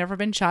 I have never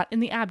been shot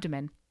in the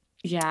abdomen.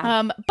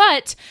 Yeah.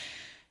 But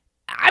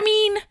I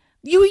mean,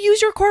 you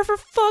use your core for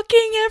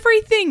fucking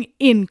everything,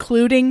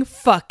 including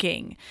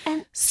fucking.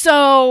 And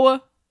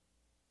so,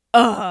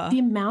 the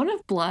amount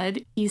of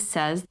blood he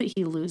says that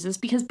he loses,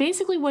 because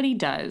basically what he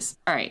does,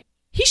 all right.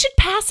 He should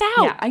pass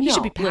out. Yeah, I know. He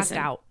should be passed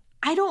out.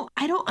 I don't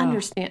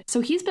understand.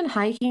 So he's been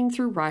hiking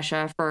through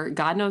Russia for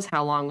God knows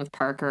how long with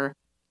Parker.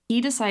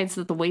 He decides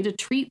that the way to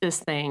treat this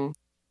thing,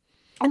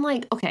 I'm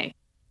like, okay,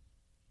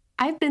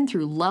 I've been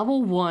through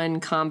level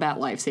 1 combat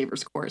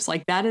lifesavers course.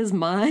 Like, that is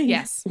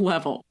my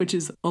level, which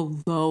is a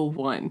low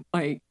one.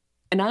 Like,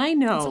 and I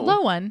know it's a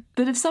low one.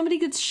 That if somebody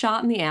gets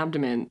shot in the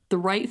abdomen, the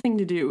right thing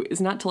to do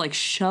is not to like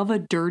shove a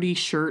dirty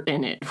shirt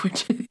in it,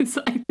 which is,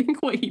 I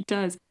think, what he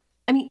does.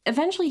 I mean,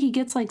 eventually he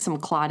gets like some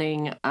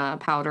clotting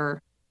powder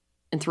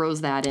and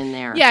throws that in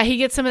there. Yeah, he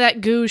gets some of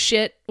that goo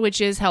shit, which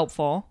is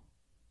helpful.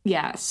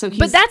 Yeah, so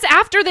but that's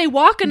after they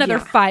walk another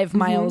 5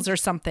 miles or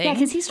something. Yeah,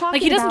 because he's talking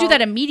like he doesn't do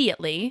that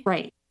immediately.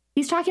 Right.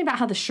 He's talking about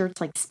how the shirt's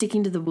like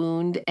sticking to the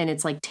wound and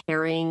it's like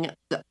tearing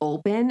the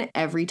open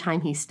every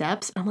time he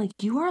steps. I'm like,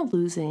 you are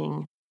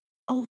losing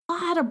a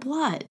lot of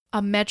blood.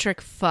 A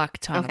metric fuck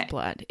ton of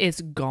blood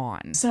is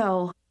gone.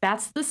 So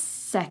that's the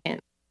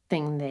second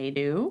thing they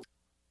do.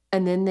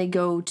 And then they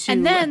go to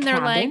and then a they're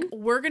cabin. like,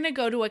 we're going to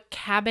go to a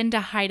cabin to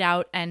hide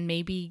out and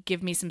maybe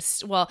give me some...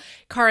 Well,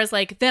 Kara's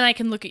like, then I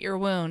can look at your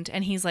wound.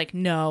 And he's like,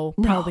 no,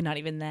 probably not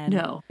even then.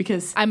 No,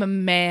 because... I'm a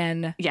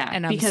man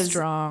and I'm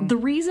strong. The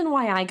reason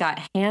why I got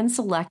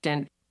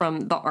hand-selected from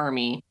the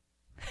army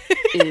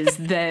is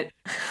that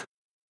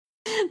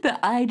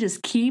I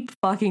just keep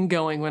fucking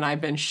going when I've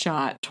been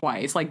shot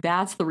twice. Like,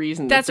 that's the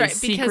reason that the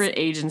secret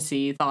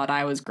agency thought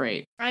I was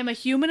great. I'm a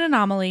human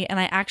anomaly, and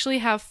I actually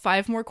have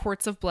 5 more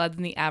quarts of blood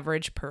than the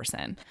average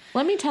person.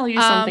 Let me tell you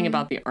something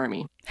about the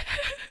army.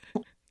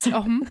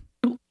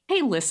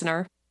 Hey,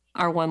 listener,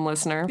 our one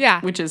listener,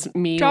 which is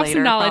me Drop later,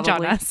 some knowledge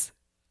probably. on us.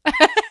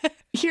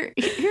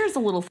 Here's a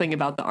little thing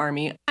about the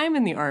army. I'm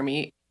in the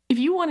army. If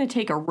you want to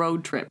take a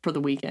road trip for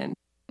the weekend,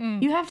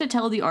 you have to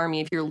tell the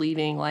army if you're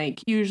leaving,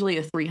 like, usually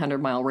a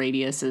 300-mile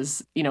radius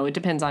is, it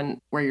depends on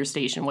where you're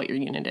stationed, what your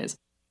unit is.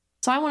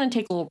 So I want to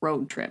take a little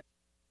road trip.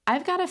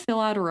 I've got to fill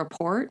out a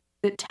report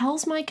that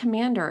tells my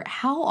commander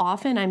how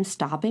often I'm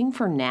stopping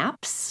for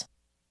naps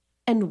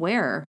and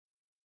where.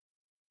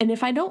 And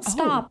if I don't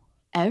stop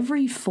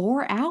every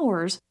 4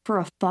 hours for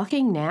a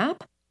fucking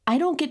nap, I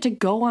don't get to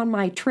go on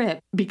my trip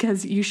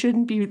because you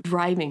shouldn't be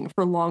driving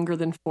for longer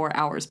than 4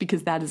 hours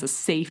because that is a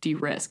safety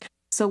risk.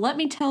 So let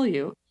me tell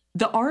you,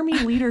 the Army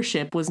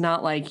leadership was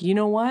not like, you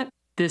know what?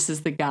 This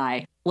is the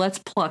guy. Let's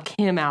pluck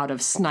him out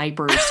of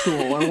sniper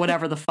school or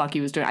whatever the fuck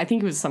he was doing. I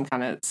think it was some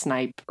kind of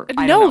sniper.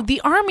 No, the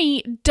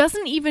Army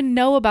doesn't even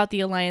know about the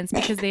Alliance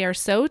because they are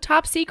so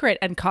top secret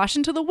and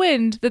caution to the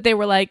wind that they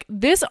were like,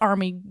 this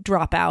Army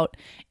dropout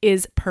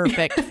is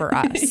perfect for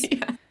us.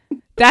 Yeah.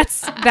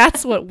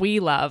 That's what we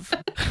love.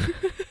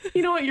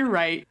 You know what? You're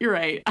right. You're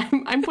right.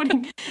 I'm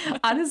putting,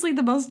 honestly,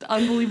 the most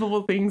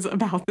unbelievable things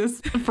about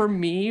this for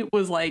me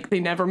was like they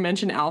never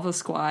mentioned Alpha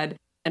Squad.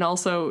 And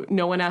also,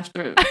 no one has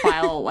to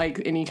file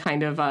like any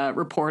kind of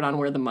report on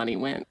where the money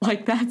went.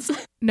 Like that's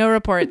no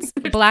reports.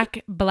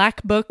 Black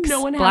books.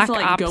 No one has to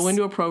like go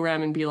into a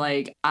program and be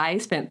like, I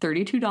spent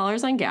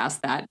 $32 on gas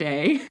that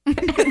day.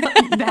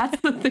 Like, that's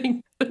the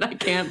thing that I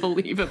can't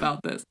believe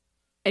about this.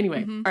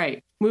 Anyway, all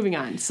right, moving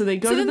on. So they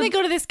go. So then they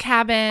go to this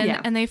cabin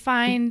and they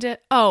find.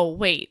 Oh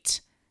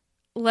wait,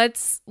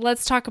 let's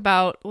talk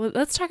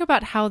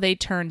about how they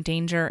turn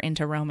danger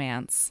into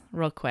romance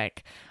real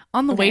quick.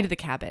 On the way to the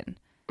cabin.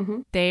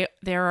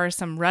 There are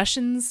some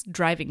Russians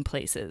driving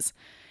places.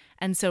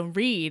 And so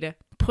Reed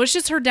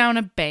pushes her down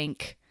a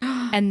bank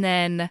and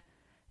then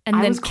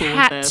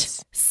Cat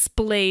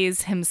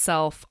splays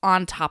himself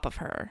on top of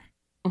her.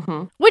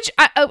 Which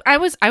I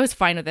was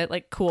fine with it,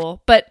 like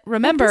cool. But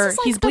remember, like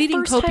he's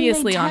bleeding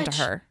copiously onto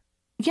her.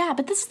 Yeah,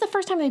 but this is the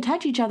first time they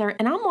touch each other,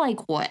 and I'm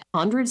like, what,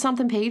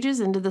 100-something pages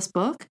into this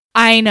book?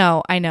 I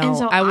know. And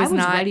so I was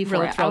not ready for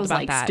really it. thrilled I was about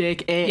like, that.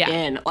 Stick it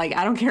in. Like,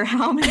 I don't care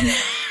how many.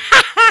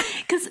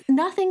 Because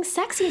nothing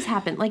sexy has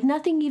happened. Like,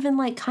 nothing even,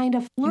 like, kind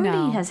of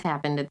flirty has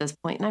happened at this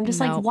point. And I'm just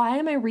like, why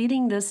am I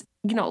reading this,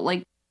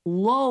 like,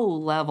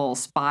 low-level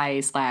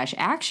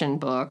spy/action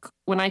book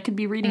when I could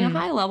be reading a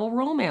high-level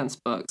romance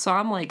book? So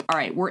I'm like, all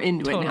right, we're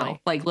into it now.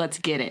 Like, let's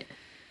get it.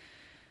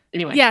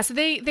 Anyway. Yeah, so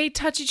they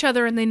touch each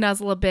other and they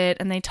nuzzle a bit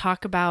and they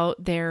talk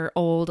about their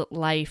old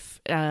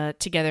life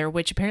together,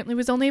 which apparently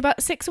was only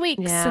about 6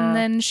 weeks. Yeah. And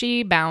then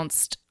she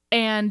bounced.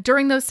 And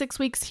during those 6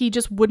 weeks, he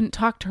just wouldn't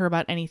talk to her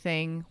about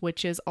anything,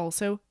 which is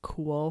also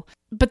cool.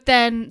 But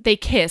then they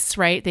kiss,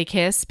 right? They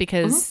kiss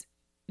because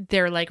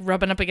they're like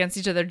rubbing up against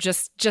each other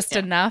just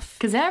enough.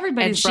 Because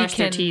everybody's brushed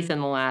their teeth in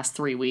the last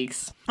 3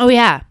 weeks. Oh,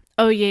 yeah.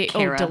 Oh,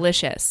 Kara. Oh,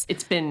 delicious.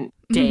 It's been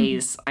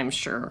days, I'm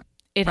sure.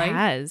 It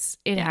has.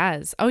 It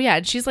has. Oh, yeah.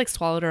 And she's like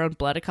swallowed her own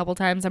blood a couple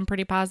times. I'm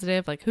pretty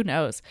positive. Like, who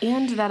knows?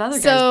 And that other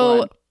guy's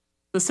blood.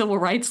 The civil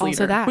rights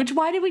leader. That. Which,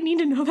 why did we need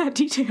to know that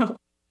detail?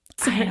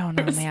 I don't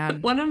know,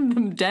 man. One of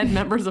the dead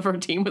members of our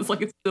team was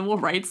like a civil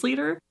rights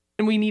leader.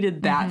 And we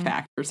needed that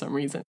fact for some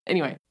reason.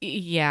 Anyway.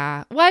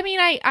 Yeah. Well, I mean,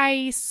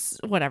 I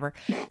whatever.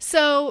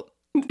 So.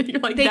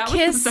 You're like, they that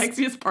kiss. Was the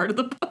sexiest part of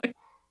the book.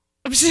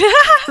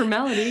 For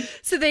Melody.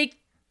 So they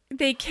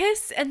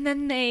kiss and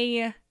then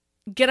they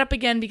get up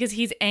again because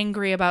he's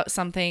angry about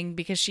something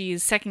because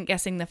she's second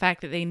guessing the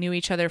fact that they knew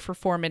each other for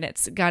 4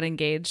 minutes, got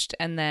engaged,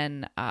 and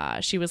then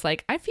she was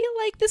like, I feel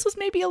like this was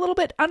maybe a little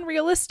bit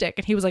unrealistic,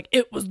 and he was like,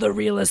 it was the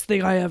realest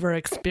thing I ever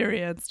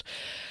experienced.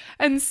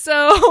 And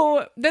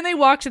so then they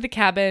walk to the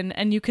cabin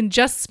and you can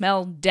just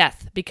smell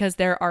death because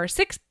there are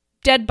 6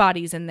 dead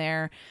bodies in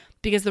there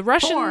because the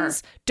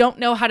Russians don't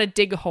know how to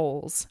dig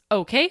holes.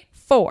 Okay,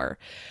 4.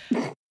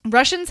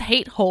 Russians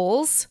hate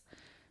holes.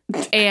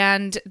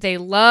 And they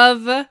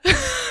love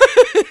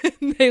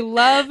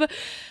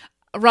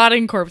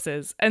rotting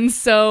corpses. And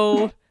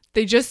so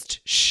they just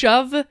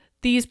shove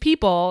these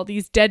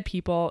dead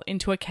people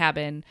into a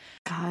cabin.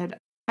 God,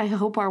 I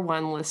hope our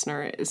one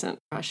listener isn't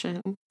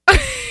Russian. I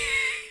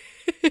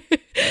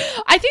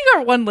think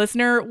our one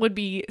listener would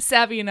be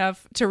savvy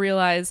enough to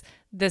realize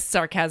this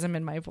sarcasm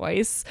in my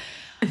voice.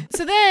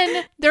 So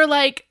then they're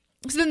like,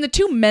 so then the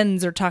 2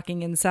 men's are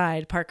talking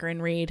inside, Parker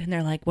and Reed, and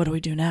they're like, what do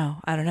we do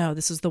now? I don't know.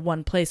 This was the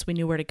one place we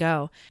knew where to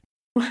go.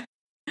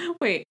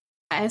 Wait,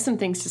 I have some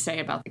things to say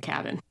about the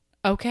cabin.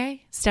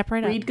 Okay, step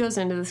right up. Reed goes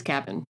into this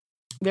cabin.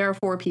 There are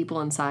 4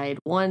 people inside,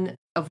 one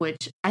of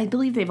which I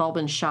believe they've all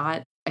been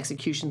shot,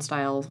 execution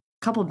style. A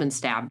couple have been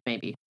stabbed,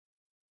 maybe.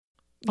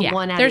 Yeah,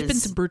 there's been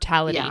some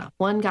brutality. Yeah,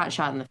 one got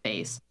shot in the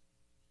face.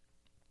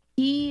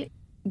 He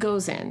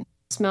goes in.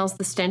 Smells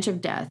the stench of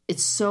death.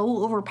 It's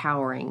so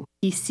overpowering.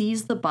 He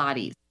sees the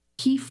bodies.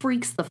 He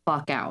freaks the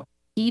fuck out.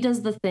 He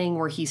does the thing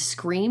where he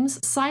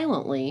screams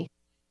silently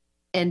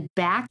and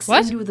backs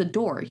into the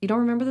door. You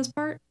don't remember this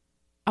part?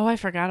 Oh, I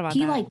forgot about that.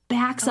 He like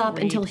backs up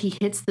until he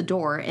hits the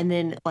door and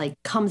then like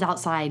comes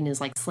outside and is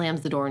like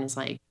slams the door and is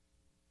like,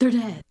 they're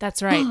dead.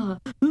 That's right.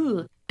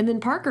 And then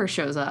Parker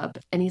shows up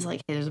and he's like,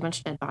 hey, there's a bunch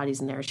of dead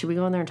bodies in there. Should we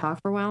go in there and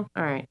talk for a while?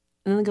 All right.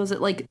 And then it goes,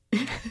 like,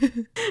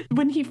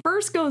 when he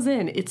first goes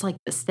in, it's like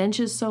the stench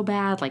is so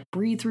bad, like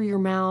breathe through your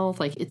mouth.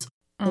 Like it's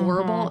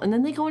horrible. And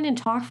then they go in and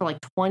talk for like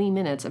 20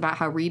 minutes about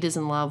how Reed is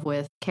in love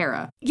with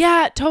Kara.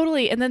 Yeah,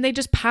 totally. And then they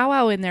just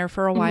powwow in there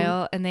for a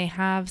while, and they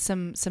have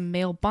some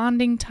male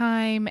bonding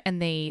time,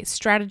 and they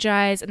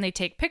strategize, and they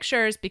take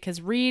pictures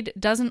because Reed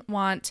doesn't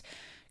want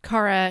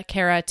Kara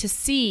to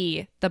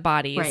see the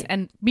bodies. Right.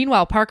 And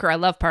meanwhile, Parker, I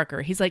love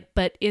Parker. He's like,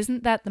 but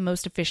isn't that the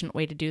most efficient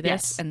way to do this?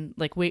 Yes. And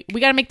like, we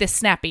got to make this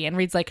snappy. And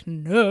Reed's like,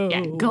 no.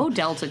 Yeah, go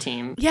Delta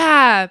Team.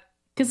 Yeah.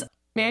 Because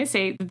may I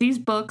say, these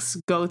books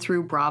go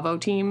through Bravo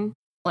Team.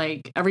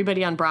 Like,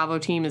 everybody on Bravo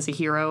Team is a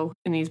hero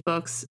in these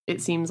books,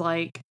 it seems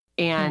like.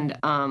 And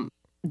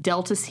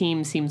Delta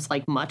Team seems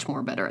like much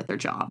more better at their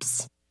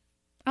jobs.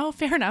 Oh,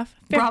 fair enough.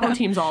 Bravo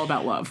Team's all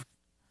about love.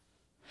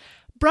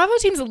 Bravo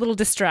Team's a little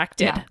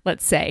distracted, Yeah.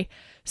 let's say.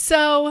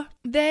 So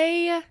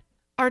they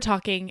are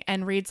talking,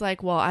 and Reed's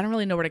like, well, I don't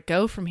really know where to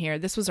go from here.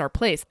 This was our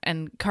place.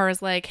 And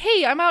Kara's like,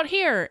 hey, I'm out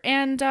here,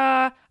 and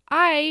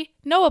I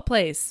know a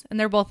place. And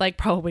they're both like,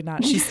 probably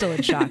not. She's still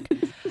in shock.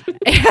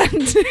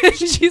 And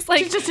she's like,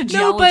 She's just a no,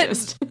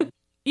 geologist.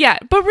 yeah,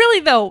 but really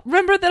though,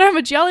 remember that I'm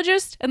a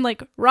geologist, and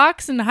like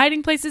rocks and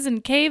hiding places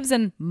and caves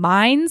and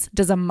mines.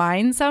 Does a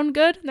mine sound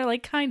good? And they're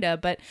like, kinda,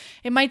 but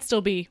it might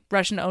still be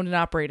Russian owned and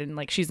operated. And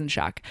like, she's in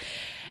shock.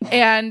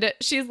 And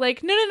she's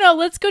like, no,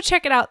 let's go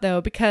check it out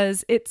though,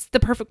 because it's the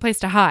perfect place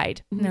to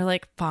hide. And they're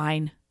like,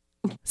 fine.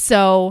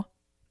 So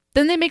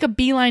then they make a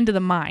beeline to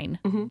the mine.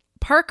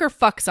 Parker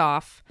fucks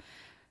off.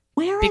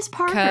 Where is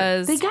Parker?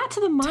 Because They got to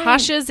the mine.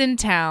 Tasha's in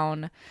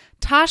town.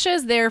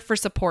 Tasha's there for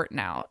support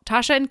now.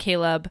 Tasha and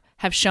Caleb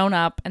have shown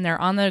up, and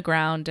they're on the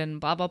ground and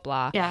blah, blah,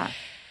 blah. Yeah.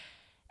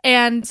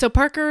 And so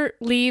Parker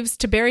leaves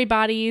to bury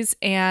bodies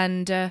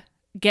and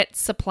get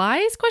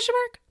supplies, question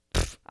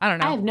mark? I don't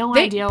know. I have no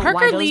They- idea Parker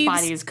why those leaves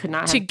bodies could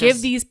not have to give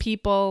just- these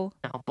people...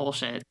 No,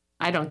 bullshit.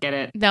 I don't get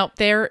it. No,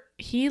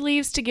 he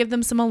leaves to give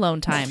them some alone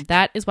time.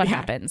 That is what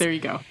happens. There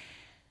you go.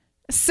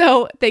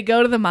 So they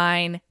go to the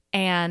mine,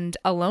 and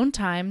alone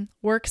time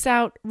works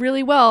out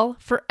really well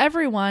for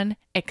everyone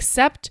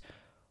except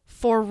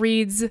for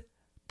Reed's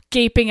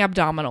gaping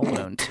abdominal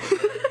wound.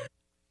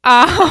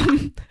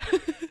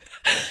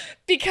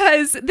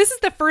 Because this is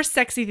the first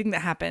sexy thing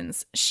that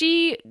happens.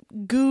 She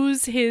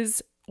goos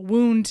his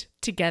wound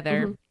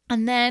together,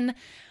 and then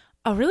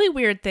a really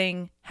weird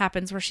thing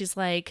happens where she's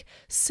like,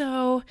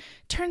 so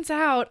turns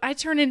out I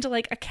turn into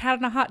like a cat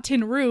on a hot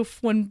tin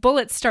roof when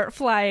bullets start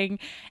flying.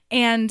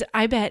 And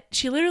I bet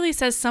she literally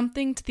says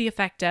something to the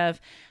effect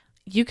of,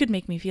 you could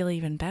make me feel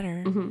even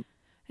better.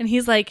 And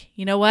he's like,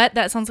 you know what?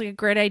 That sounds like a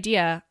great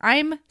idea.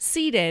 I'm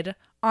seated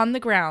on the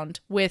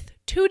ground with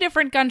 2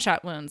 different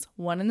gunshot wounds,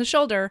 one in the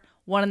shoulder,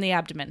 one in the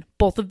abdomen.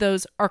 Both of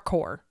those are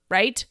core,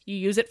 right? You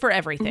use it for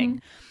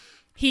everything.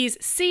 He's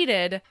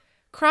seated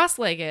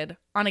cross-legged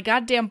on a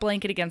goddamn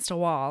blanket against a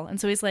wall. And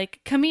so he's like,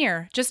 come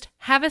here, just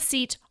have a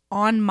seat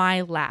on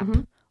my lap.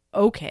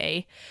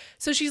 Okay.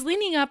 So she's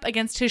leaning up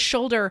against his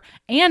shoulder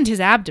and his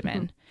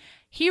abdomen.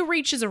 He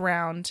reaches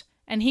around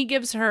and he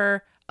gives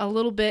her a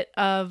little bit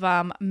of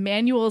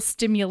manual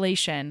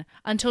stimulation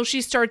until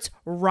she starts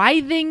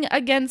writhing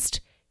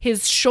against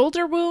his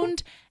shoulder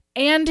wound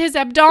and his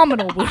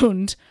abdominal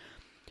wound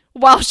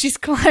while she's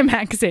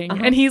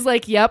climaxing. And he's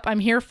like, yep, I'm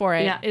here for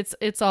it. Yeah.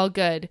 It's all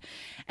good.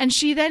 And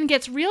she then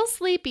gets real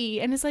sleepy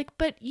and is like,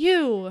 but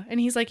you. And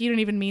he's like, you don't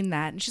even mean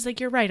that. And she's like,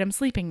 you're right, I'm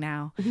sleeping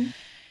now.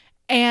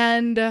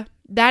 And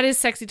that is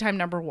sexy time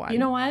number 1. You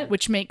know what?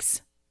 Which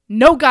makes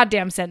no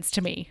goddamn sense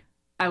to me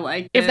I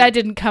like if it. that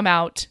didn't come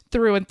out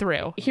through and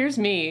through. Here's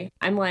me.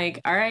 I'm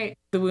like, all right,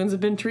 the wounds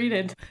have been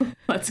treated.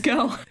 Let's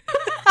go.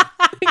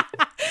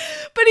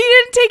 But he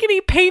didn't take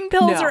any pain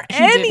pills or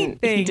anything.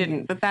 He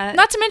didn't. But that.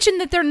 Not to mention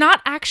that they're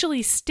not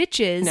actually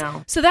stitches.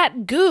 No. So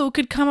that goo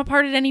could come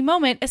apart at any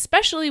moment,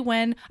 especially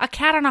when a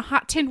cat on a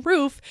hot tin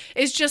roof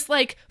is just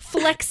like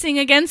flexing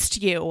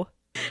against you.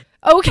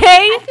 Okay?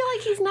 I feel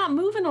like he's not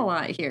moving a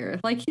lot here.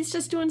 Like he's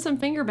just doing some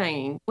finger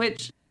banging,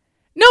 which.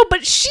 No,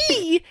 but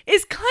she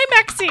is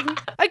climaxing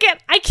again.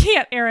 I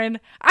can't, Erin.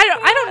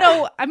 I don't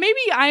know.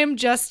 Maybe I am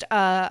just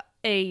a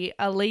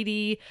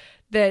lady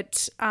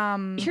that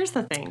Here's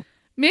the thing.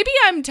 Maybe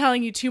I'm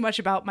telling you too much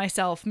about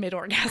myself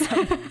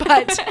mid-orgasm,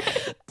 but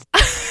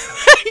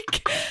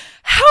like,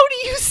 how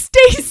do you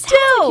stay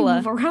still? You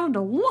move around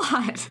a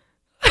lot.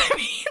 I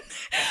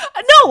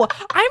mean, no,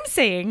 I'm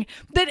saying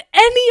that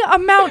any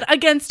amount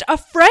against a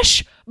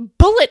fresh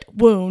bullet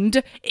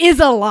wound is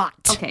a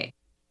lot. Okay,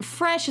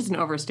 fresh is an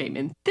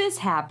overstatement. This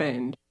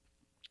happened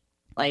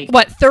like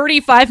What,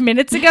 35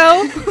 minutes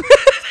ago?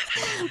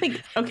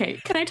 like, okay,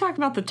 can I talk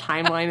about the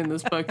timeline in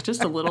this book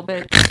just a little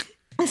bit?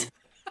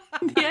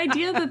 The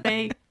idea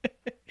that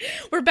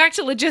We're back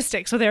to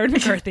logistics with Erin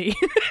McCarthy.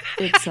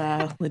 it's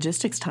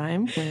logistics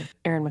time with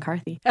Erin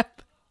McCarthy.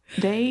 Yep.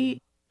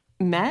 They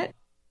met,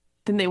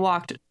 then they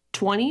walked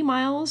 20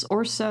 miles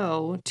or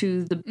so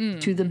to the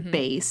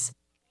base,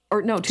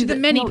 or no, to the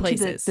many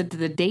places. to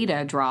the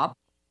data drop.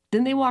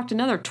 Then they walked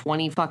another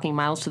 20 fucking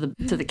miles to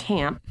the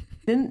camp.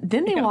 Then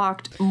they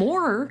walked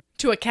more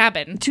to a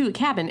cabin.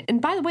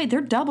 And by the way,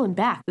 they're doubling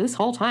back this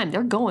whole time.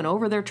 They're going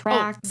over their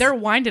tracks. They're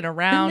winding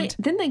around.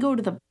 Then they go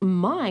to the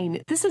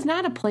mine. This is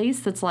not a place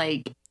that's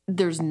like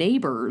there's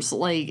neighbors.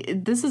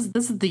 Like this is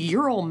the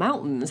Ural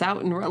Mountains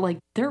out in like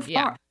they're far.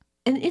 Yeah.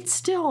 And it's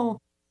still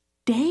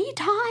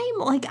daytime.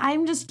 Like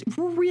I'm just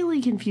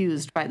really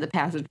confused by the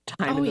passage of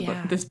time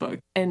in this book.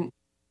 And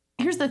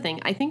here's the thing.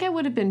 I think I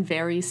would have been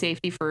very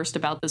safety first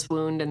about this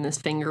wound and this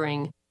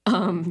fingering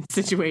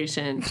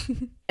situation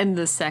and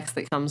the sex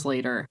that comes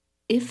later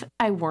if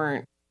I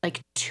weren't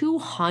like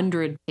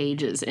 200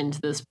 pages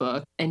into this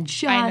book and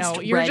just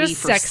ready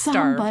for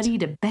somebody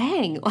to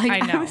bang.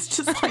 Like I was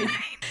just like,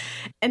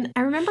 and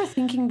I remember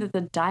thinking that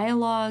the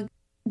dialogue,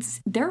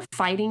 their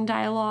fighting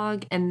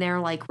dialogue and their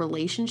like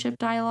relationship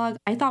dialogue,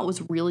 I thought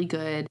was really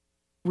good,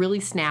 really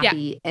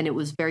snappy, and it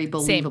was very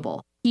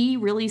believable. He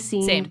really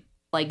seemed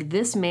like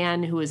this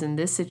man who was in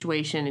this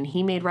situation, and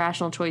he made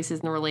rational choices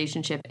in the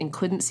relationship and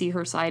couldn't see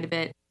her side of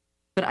it.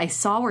 But I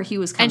saw where he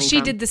was coming from. And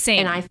she did the same.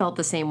 And I felt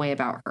the same way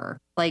about her.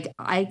 Like,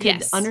 I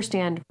could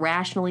understand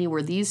rationally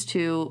where these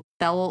two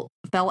fell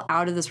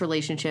out of this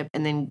relationship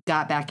and then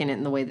got back in it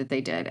in the way that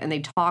they did. And they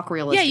talk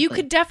realistically. Yeah, you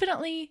could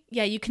definitely,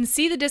 you can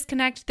see the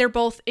disconnect. They're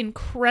both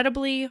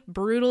incredibly,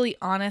 brutally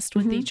honest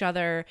with each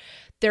other.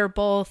 They're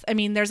both, I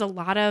mean, there's a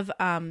lot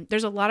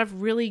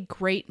of really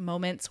great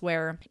moments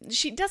where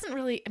she doesn't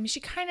really, I mean,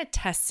 she kind of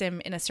tests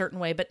him in a certain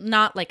way, but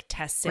not like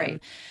tests him.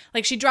 Right.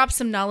 Like she drops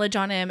some knowledge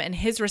on him and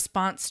his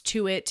response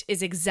to it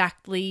is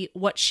exactly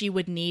what she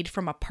would need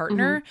from a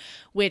partner,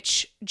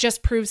 which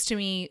just proves to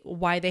me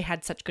why they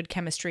had such good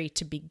chemistry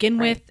to begin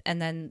with,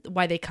 and then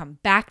why they come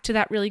back to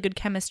that really good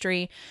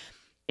chemistry.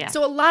 Yeah.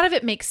 So a lot of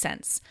it makes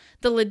sense.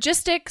 The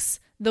logistics,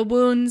 the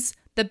wounds,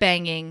 the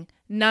banging,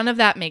 none of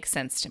that makes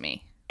sense to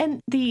me.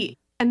 And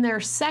their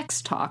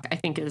sex talk, I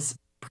think, is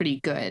pretty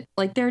good.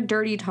 Like their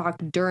dirty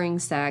talk during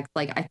sex,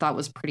 like I thought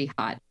was pretty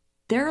hot.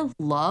 Their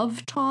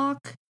love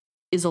talk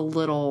is a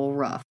little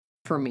rough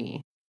for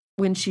me.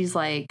 When she's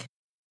like,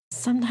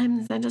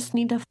 sometimes I just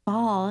need to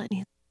fall. And he's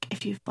like,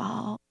 if you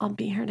fall, I'll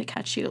be here to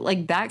catch you.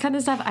 Like that kind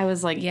of stuff. I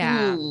was like,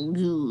 yeah.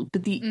 Ooh.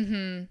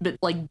 But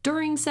like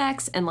during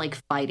sex and like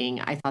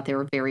fighting, I thought they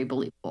were very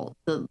believable.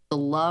 The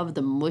love,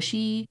 the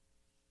mushy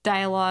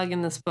dialogue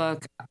in this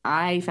book,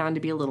 I found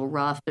to be a little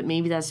rough, but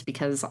maybe that's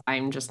because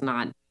I'm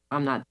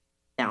not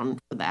down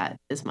for that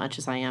as much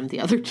as I am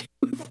the other two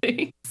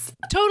things.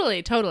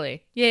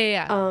 Totally.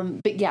 Yeah.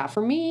 But yeah,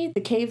 for me,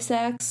 the cave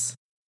sex,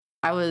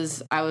 I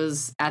was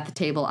at the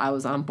table. I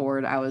was on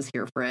board. I was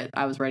here for it.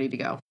 I was ready to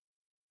go.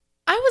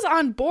 I was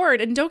on board,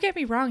 and don't get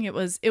me wrong, it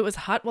was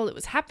hot while it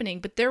was happening,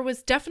 but there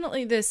was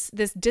definitely this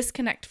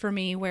disconnect for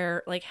me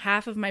where like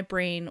half of my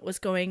brain was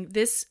going,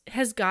 this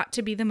has got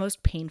to be the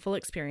most painful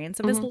experience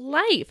of his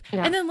life.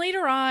 Yeah. And then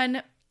later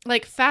on,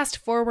 like fast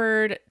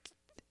forward,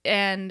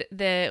 and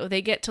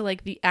they get to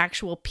like the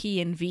actual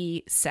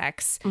P&V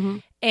sex.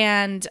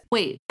 And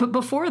wait, but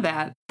before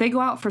that, they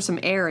go out for some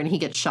air and he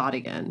gets shot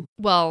again.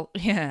 Well,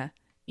 yeah.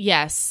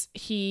 Yes,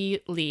 he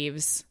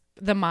leaves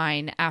the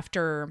mine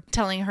after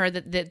telling her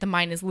that the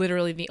mine is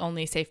literally the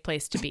only safe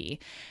place to be.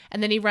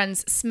 And then he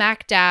runs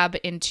smack dab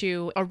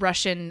into a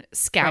Russian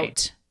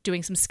scout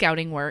doing some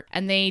scouting work,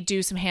 and they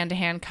do some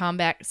hand-to-hand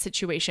combat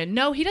situation.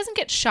 No, he doesn't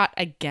get shot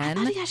again.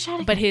 I thought he got shot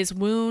again. But his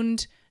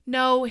wound,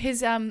 no,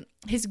 his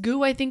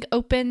goo, I think,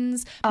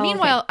 opens.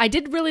 Meanwhile, I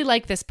did really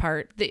like this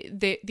part.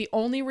 The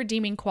only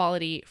redeeming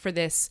quality for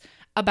this,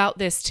 about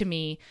this to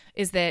me,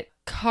 is that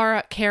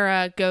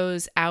Kara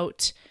goes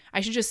out. I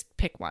should just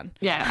pick one.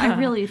 Yeah, I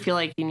really feel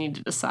like you need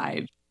to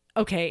decide.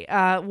 Okay,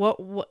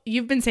 what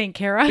you've been saying,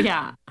 Kara?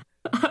 Yeah.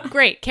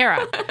 Great,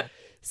 Kara.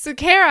 So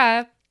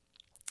Kara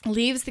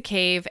leaves the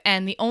cave,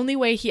 and the only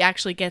way he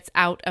actually gets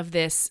out of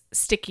this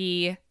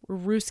sticky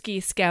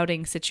Ruski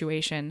scouting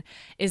situation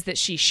is that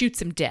she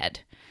shoots him dead.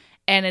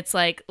 And it's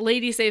like,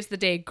 lady saves the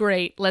day,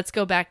 great, let's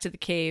go back to the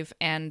cave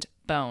and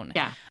bone.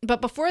 Yeah.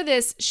 But before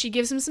this, she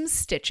gives him some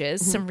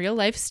stitches, some real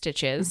life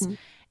stitches,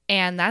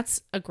 and that's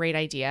a great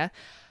idea.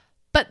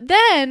 But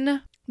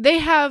then they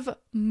have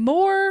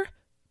more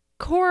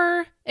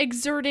core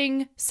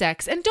exerting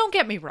sex. And don't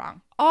get me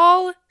wrong,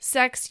 all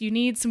sex, you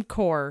need some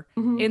core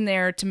in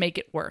there to make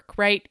it work,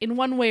 right? In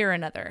one way or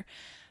another.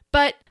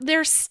 But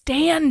they're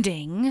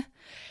standing.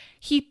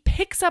 He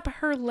picks up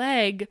her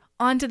leg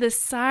onto the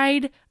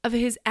side of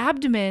his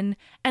abdomen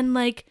and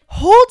like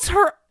holds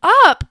her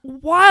up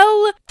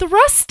while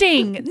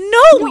thrusting.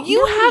 No,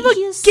 you have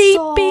a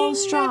gaping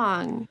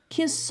strong.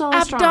 He's so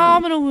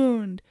abdominal strong.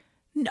 Wound.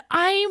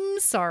 I'm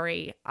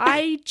sorry.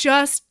 I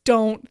just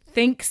don't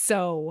think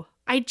so.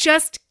 I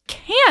just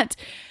can't.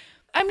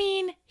 I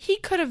mean, he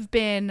could have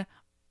been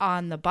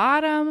on the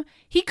bottom.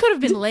 He could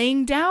have been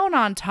laying down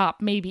on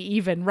top, maybe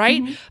even,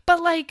 right?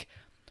 But like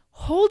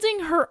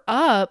holding her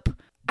up,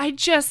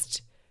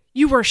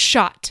 you were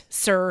shot,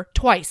 sir,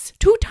 twice,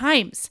 2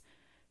 times.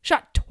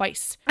 Shot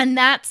twice. And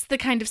that's the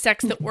kind of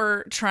sex that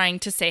we're trying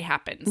to say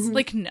happens.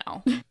 Like,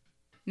 no.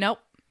 Nope.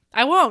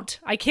 I won't.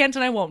 I can't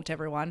and I won't,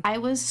 everyone. I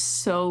was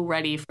so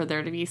ready for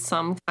there to be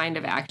some kind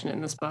of action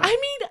in this book. I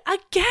mean,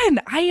 again,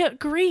 I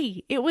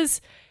agree.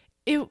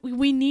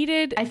 We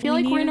needed. I feel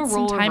like we're in a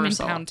role time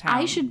reversal. in Pound Town.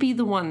 I should be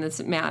the one that's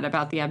mad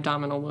about the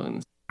abdominal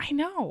wounds. I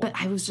know. But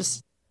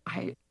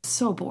I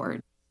so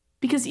bored.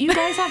 Because you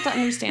guys have to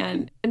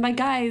understand, and my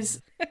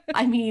guys,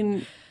 I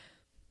mean,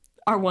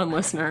 our one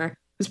listener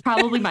is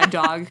probably my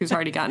dog who's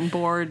already gotten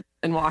bored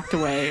and walked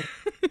away.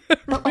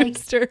 But like,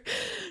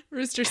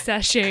 Rooster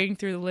sashaying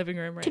through the living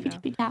room right now.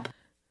 Tippy tap.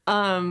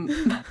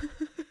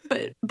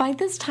 But by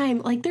this time,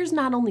 like, there's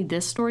not only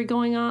this story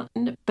going on,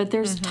 but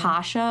there's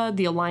Tasha,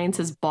 the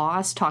Alliance's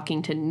boss,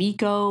 talking to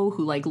Nico,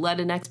 who like led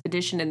an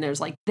expedition, and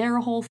there's like their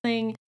whole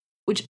thing,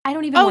 which I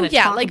don't even want to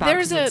talk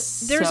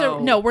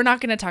about. No, we're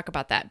not going to talk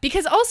about that,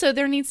 because also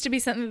there needs to be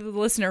something that the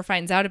listener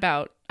finds out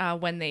about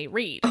when they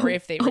read, or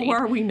if they read. Or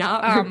are we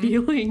not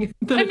revealing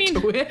the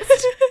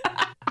twist?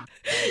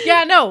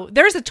 Yeah, no,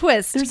 there's a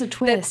twist. There's a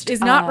twist. That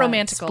is not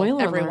romantical,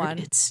 spoiler everyone. Alert,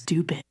 it's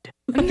stupid.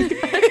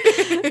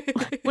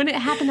 When it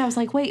happened, I was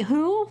like, wait,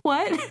 who?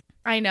 What?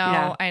 I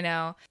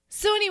know.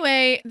 So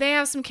anyway, they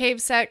have some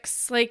cave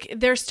sex. Like,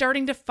 they're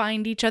starting to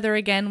find each other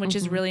again, which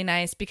is really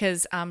nice,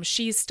 because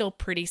she's still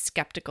pretty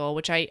skeptical,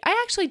 which I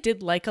actually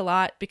did like a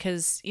lot,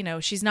 because, you know,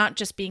 she's not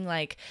just being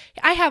like,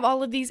 I have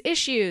all of these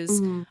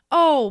issues.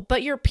 Oh,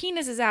 but your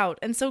penis is out,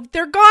 and so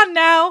they're gone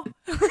now.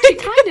 She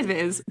kind of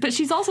is, but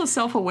she's also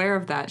self-aware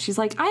of that. She's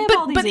like, I have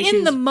all these issues,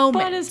 in the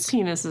moment, but his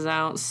penis is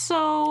out,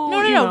 so...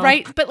 No,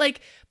 right?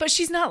 But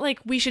she's not like,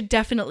 we should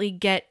definitely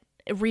get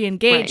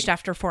re-engaged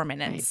after 4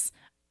 minutes.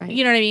 Right.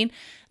 You know what I mean?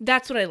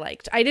 That's what I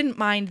liked. I didn't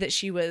mind that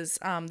she was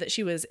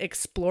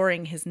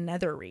exploring his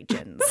nether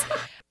regions.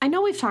 I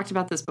know we've talked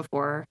about this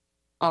before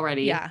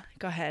already. Yeah,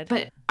 go ahead.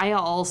 But I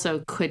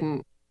also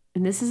couldn't,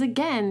 and this is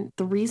again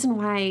the reason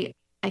why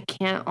I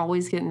can't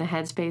always get in the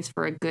headspace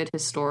for a good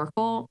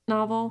historical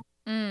novel.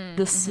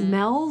 The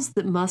smells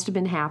that must have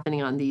been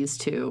happening on these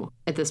two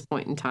at this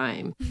point in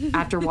time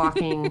after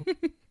walking,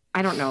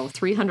 I don't know,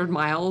 300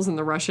 miles in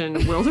the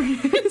Russian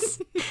wilderness.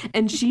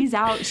 And she's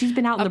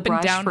been out in the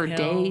brush for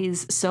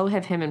days. So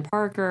have him and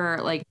Parker.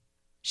 Like,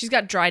 she's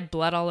got dried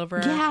blood all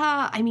over her.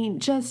 Yeah. I mean,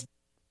 just,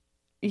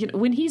 you know,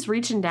 when he's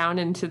reaching down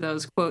into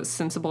those, quote,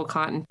 sensible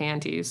cotton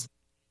panties,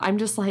 I'm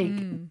just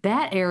like,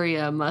 that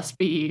area must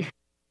be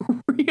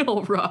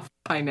real rough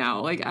by now.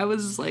 Like, I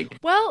was like,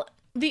 well,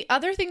 the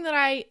other thing that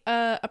I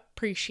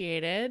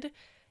appreciated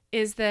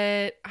is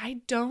that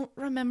I don't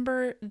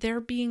remember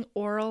there being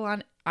oral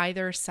on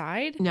either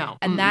side. No.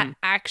 And that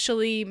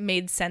actually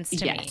made sense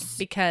to me,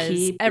 because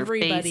keep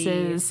everybody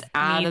needs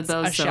out of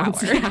those a shower.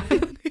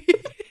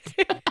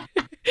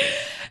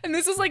 And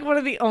this is like one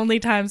of the only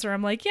times where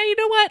I'm like, yeah, you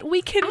know what?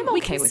 We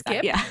can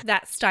skip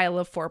that style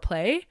of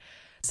foreplay.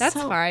 That's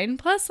fine.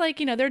 Plus, like,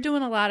 you know, they're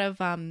doing a lot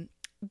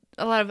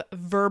of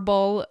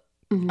verbal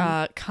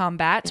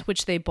combat,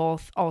 which they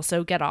both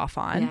also get off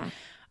on. Yeah.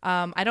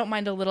 I don't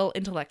mind a little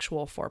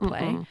intellectual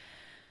foreplay.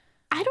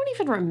 I don't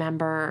even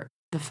remember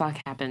the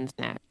fuck happens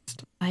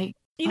next. Like,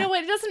 you know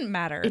what? It doesn't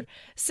matter.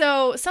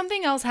 So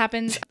something else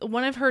happens.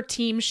 One of her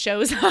team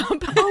shows up.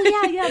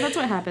 Oh yeah, that's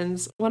what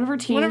happens. One of her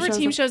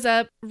team shows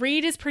up.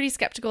 Reed is pretty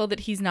skeptical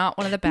that he's not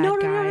one of the bad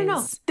guys.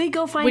 No. They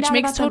go find out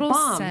about the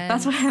bomb.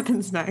 That's what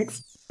happens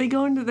next. They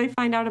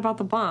find out about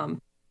the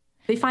bomb.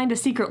 They find a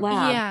secret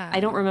lab. Yeah.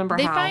 I don't remember how.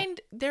 They find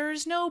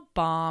there's no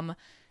bomb.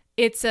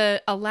 It's a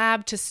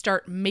lab to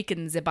start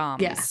making the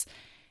bombs. Yeah.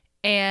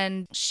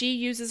 And she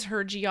uses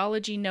her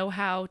geology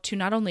know-how to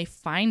not only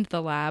find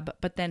the lab,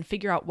 but then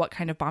figure out what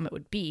kind of bomb it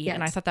would be. Yes.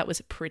 And I thought that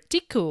was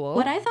pretty cool.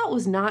 What I thought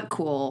was not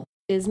cool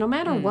is no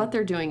matter what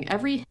they're doing,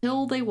 every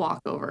hill they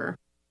walk over,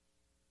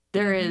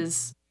 there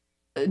is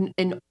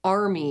an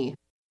army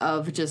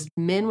of just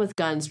men with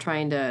guns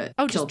trying to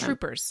kill just them.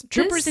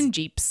 Troopers in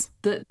jeeps.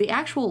 The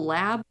actual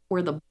lab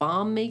where the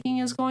bomb making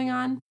is going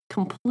on,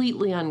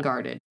 completely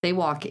unguarded. They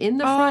walk in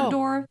the front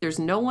door. There's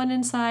no one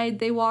inside.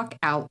 They walk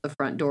out the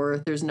front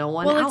door. There's no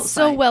one outside. Well, it's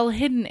so well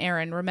hidden,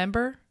 Erin,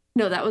 remember?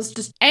 No, that was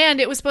just...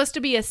 And it was supposed to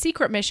be a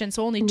secret mission,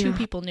 so only 2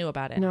 people knew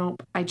about it. No,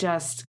 I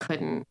just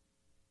couldn't.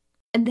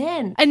 And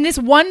then... And this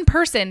one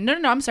person... No,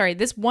 I'm sorry.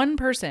 This one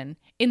person,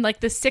 in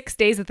like the 6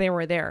 days that they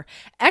were there,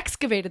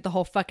 excavated the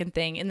whole fucking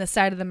thing in the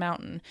side of the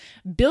mountain,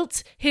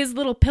 built his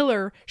little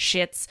pillar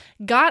shits,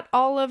 got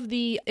all of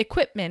the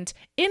equipment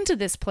into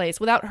this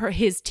place without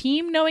his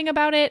team knowing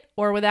about it,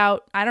 or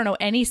without, I don't know,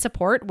 any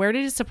support. Where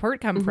did his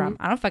support come from?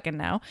 I don't fucking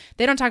know.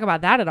 They don't talk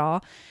about that at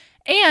all.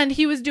 And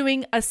he was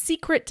doing a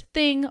secret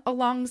thing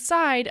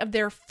alongside of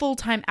their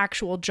full-time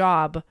actual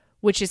job,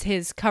 which is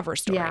his cover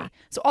story. Yeah.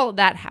 So all of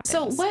that happens.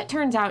 So what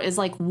turns out is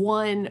like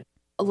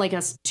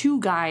two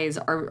guys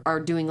are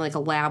doing like a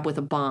lab with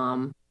a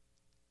bomb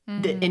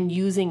and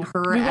using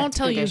her. We won't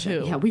tell you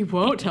who. Yeah, we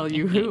won't tell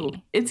you who.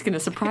 It's going to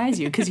surprise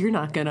you because you're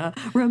not going to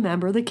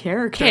remember the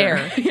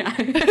character. Yeah.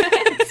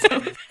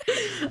 So,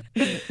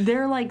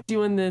 they're like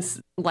doing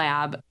this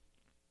lab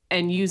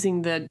and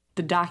using the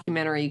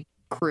documentary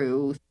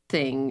crew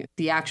thing,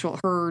 the actual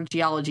her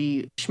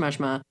geology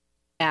shmushma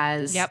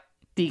as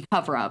the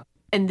cover up.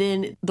 And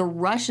then the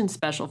Russian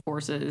special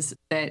forces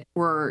that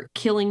were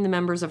killing the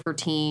members of her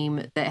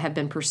team, that have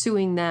been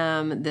pursuing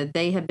them, that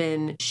they have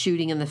been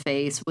shooting in the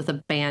face with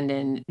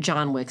abandon,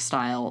 John Wick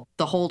style,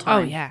 the whole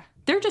time. Oh, yeah.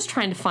 They're just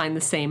trying to find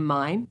the same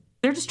mine.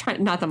 They're just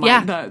trying, not the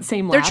mine, the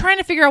same lab. They're trying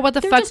to figure out what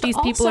the fuck just these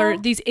people also- are,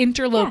 these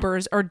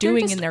interlopers are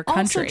doing in their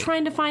country. Also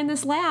trying to find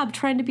this lab,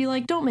 trying to be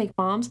like, don't make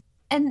bombs.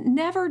 And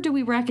never do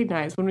we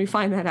recognize when we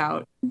find that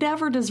out.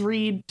 Never does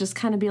Reed just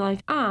kind of be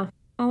like, all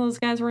those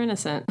guys were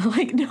innocent.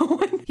 Like, no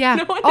one. Yeah,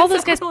 no one all is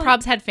those guys ever like,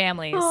 probs had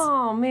families.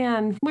 Oh,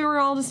 man. We were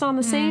all just on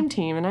the same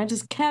team, and I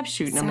just kept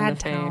shooting them in the Sad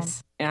town.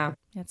 face. Yeah.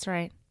 That's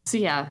right. So,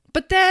 yeah.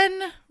 But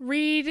then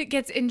Reed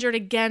gets injured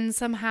again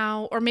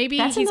somehow, or maybe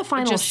That's in he's the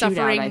final just shootout,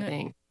 suffering I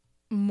think.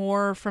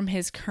 more from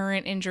his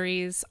current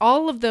injuries.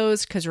 All of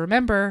those, because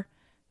remember,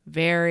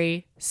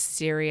 very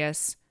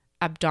serious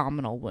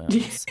abdominal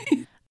wounds.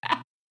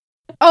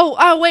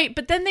 Oh, wait,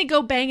 but then they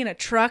go bang in a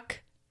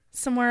truck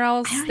somewhere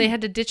else. They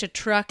had to ditch a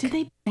truck. Did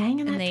they bang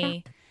in that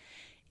truck?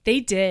 They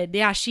did.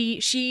 Yeah,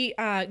 she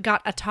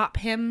got atop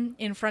him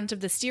in front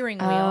of the steering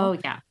wheel. Oh,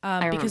 yeah.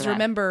 I Because that.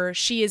 remember,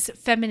 she is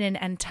feminine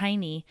and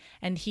tiny,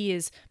 and he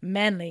is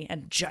manly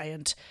and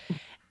giant.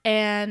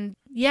 And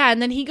yeah,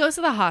 and then he goes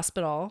to the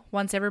hospital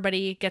once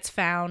everybody gets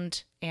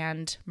found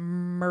and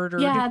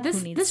murdered. Yeah, who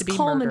this needs to be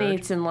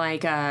culminates murdered. in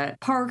like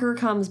Parker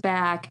comes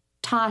back,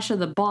 Tasha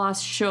the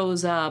boss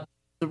shows up,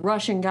 the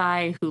Russian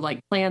guy who like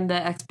planned the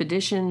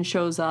expedition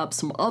shows up,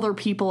 some other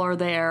people are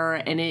there,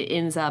 and it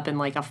ends up in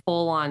like a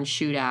full-on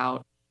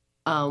shootout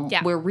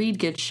where Reed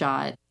gets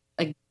shot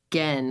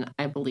again,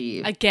 I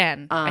believe.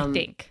 Again, I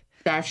think.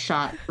 That's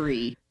shot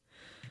 3.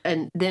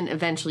 And then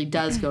eventually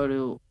does go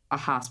to a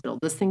hospital.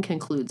 This thing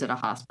concludes at a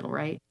hospital,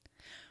 right?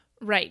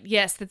 Right.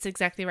 Yes, that's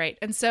exactly right.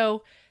 And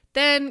so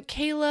then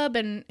Caleb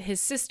and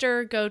his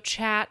sister go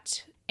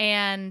chat,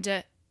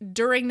 and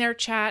during their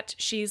chat,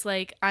 she's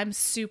like, I'm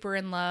super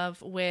in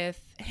love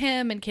with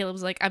him. And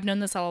Caleb's like, I've known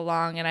this all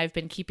along, and I've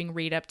been keeping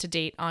Reed up to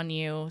date on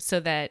you so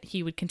that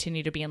he would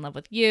continue to be in love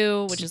with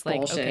you, which is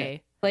like, bullshit.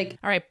 Okay. Like,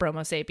 all right,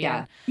 bromo sapien.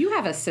 yeah, you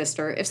have a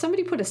sister. If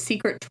somebody put a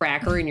secret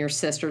tracker in your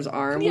sister's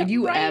arm, would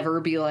you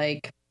ever be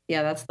like,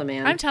 yeah, that's the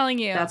man? I'm telling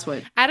you, that's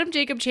what Adam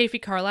Jacob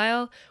Chafee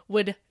Carlisle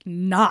would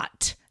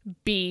not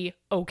be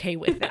okay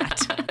with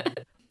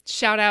that.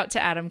 Shout out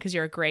to Adam, because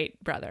you're a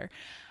great brother.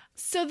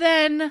 So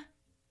then,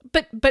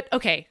 but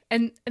okay,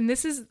 and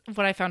this is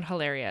what I found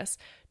hilarious.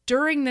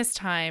 During this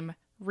time,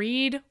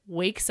 Reed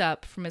wakes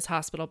up from his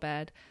hospital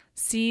bed,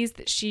 sees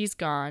that she's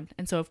gone,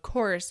 and so of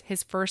course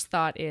his first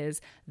thought is,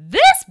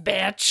 this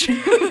bitch.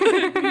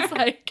 He's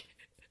like,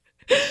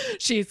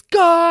 she's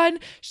gone.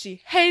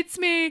 She hates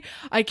me.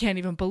 I can't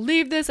even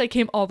believe this. I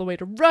came all the way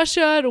to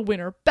Russia to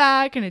win her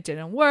back, and it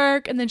didn't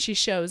work. And then she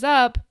shows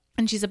up,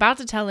 and she's about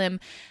to tell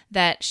him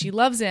that she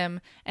loves him,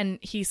 and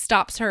he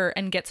stops her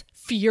and gets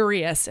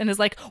furious and is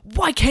like,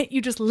 why can't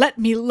you just let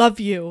me love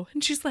you?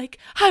 And she's like,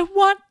 I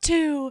want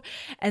to.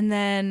 And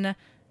then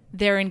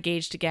they're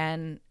engaged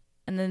again,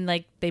 and then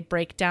like they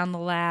break down the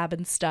lab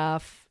and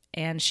stuff,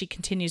 and she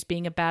continues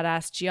being a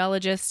badass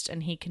geologist,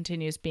 and he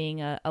continues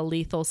being a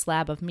lethal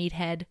slab of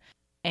meathead,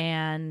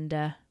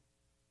 and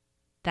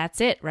that's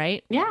it,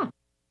 right? Yeah,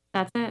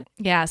 that's it.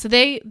 Yeah, so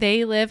they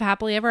live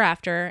happily ever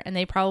after, and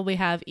they probably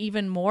have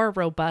even more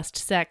robust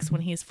sex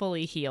when he's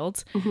fully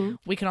healed. Mm-hmm.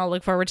 We can all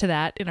look forward to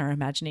that in our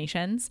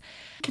imaginations.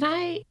 Can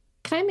I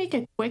make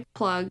a quick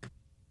plug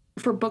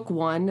for book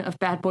 1 of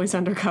Bad Boys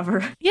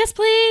Undercover? Yes,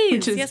 please.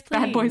 Which is yes, please.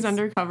 Bad Boys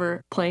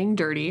Undercover Playing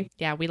Dirty.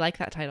 Yeah, we like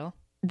that title.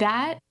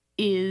 That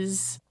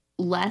is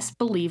less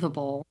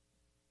believable,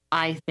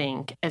 I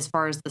think, as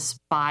far as the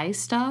spy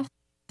stuff.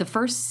 The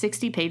first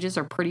 60 pages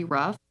are pretty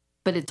rough,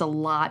 but it's a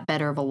lot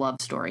better of a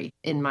love story,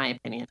 in my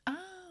opinion.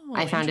 Oh,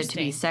 I found it to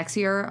be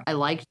sexier. I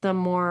liked them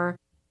more.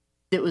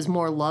 It was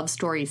more love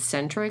story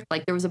centric.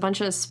 Like there was a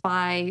bunch of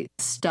spy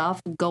stuff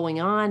going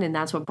on, and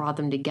that's what brought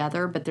them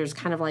together. But there's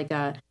kind of like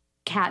a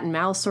cat and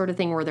mouse sort of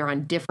thing where they're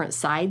on different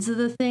sides of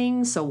the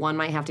thing. So one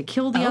might have to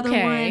kill the other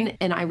one.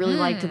 And I really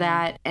liked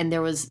that. And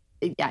there was,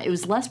 it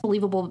was less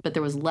believable, but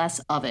there was less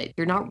of it.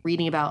 You're not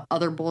reading about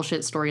other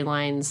bullshit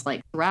storylines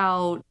like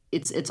throughout.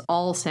 It's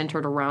all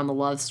centered around the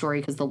love story,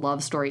 because the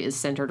love story is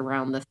centered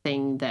around the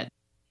thing that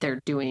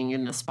they're doing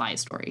in the spy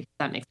story.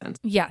 That makes sense.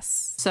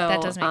 Yes. So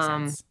that does make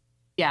sense.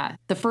 Yeah,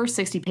 the first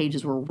 60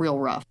 pages were real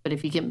rough, but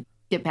if you can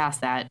get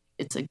past that,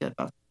 it's a good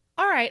book.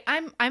 All right,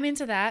 I'm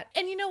into that.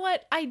 And you know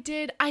what? I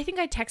think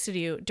I texted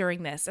you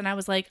during this, and I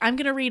was like, I'm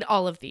gonna read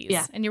all of these.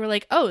 Yeah. And you were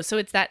like, oh, so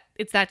it's that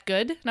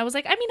good? And I was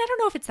like, I mean, I don't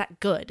know if it's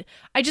that good.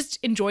 I just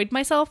enjoyed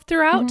myself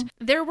throughout.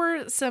 Mm-hmm. There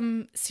were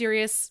some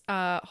serious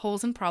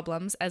holes and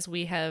problems, as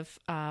we have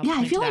yeah,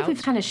 I feel like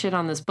we've kind of shit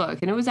on this book,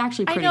 and it was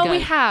actually pretty good. I know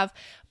we have,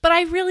 but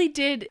I really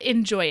did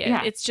enjoy it.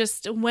 Yeah. It's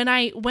just when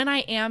I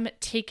am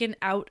taken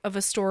out of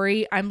a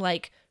story, I'm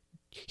like,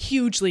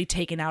 hugely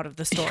taken out of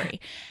the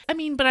story. I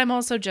mean, but I'm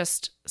also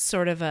just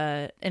sort of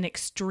an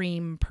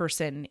extreme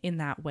person in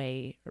that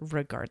way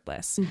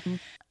regardless.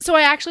 So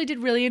I actually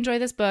did really enjoy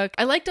this book.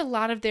 I liked a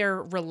lot of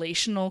their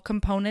relational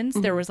components.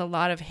 There was a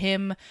lot of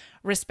him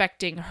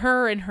respecting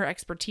her and her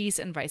expertise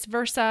and vice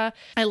versa.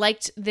 I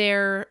liked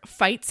their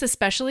fights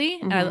especially.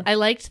 I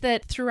liked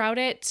that throughout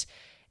it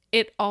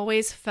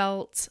always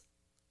felt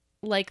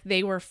like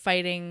they were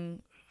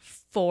fighting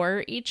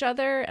for each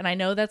other. And I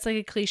know that's like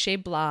a cliche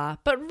blah,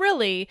 but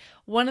really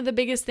one of the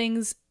biggest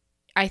things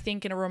I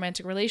think in a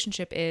romantic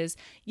relationship is,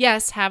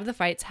 yes, have the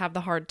fights, have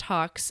the hard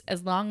talks,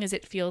 as long as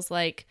it feels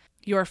like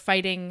you're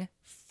fighting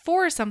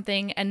for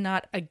something and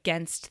not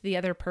against the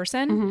other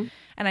person.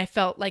 And I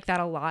felt like that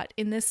a lot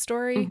in this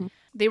story.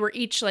 They were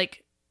each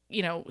like,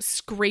 you know,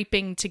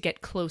 scraping to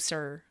get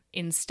closer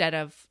instead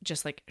of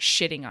just like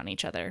shitting on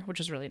each other, which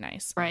was really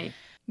nice. Right.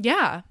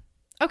 Yeah.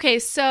 Okay,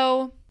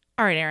 so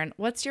all right, Erin,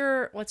 what's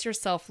your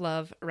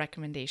self-love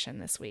recommendation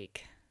this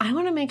week? I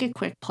want to make a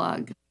quick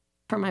plug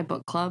for my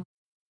book club.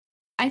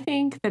 I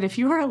think that if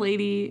you are a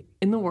lady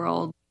in the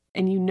world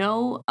and you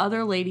know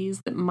other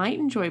ladies that might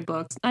enjoy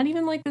books, not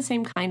even like the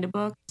same kind of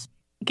books,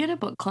 get a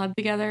book club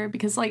together,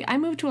 because like I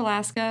moved to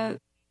Alaska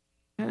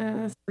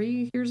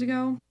 3 years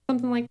ago,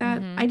 something like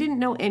that. I didn't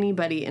know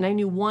anybody, and I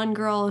knew one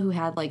girl who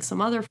had like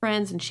some other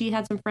friends, and she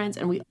had some friends,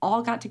 and we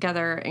all got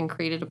together and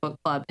created a book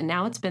club. And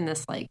now it's been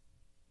this like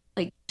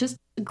just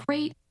a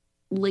great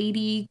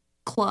lady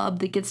club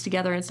that gets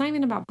together. It's not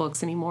even about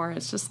books anymore.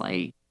 It's just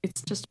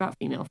about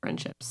female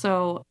friendship.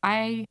 So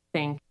I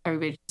think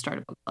everybody should start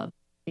a book club.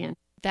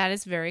 That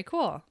is very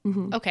cool.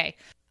 Okay.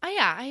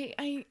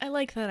 I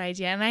like that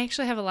idea. And I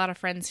actually have a lot of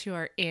friends who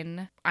are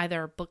in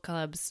either book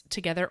clubs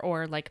together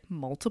or like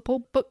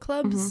multiple book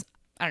clubs.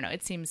 I don't know.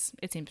 It seems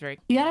very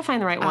cool. You got to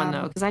find the right one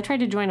though. Cause I tried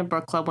to join a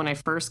book club when I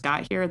first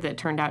got here that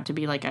turned out to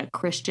be like a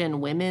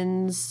Christian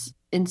women's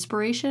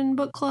inspiration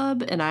book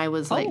club. And I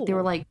was like, they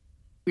were like,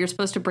 we were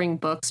supposed to bring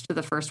books to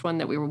the first one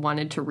that we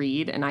wanted to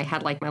read. And I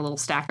had like my little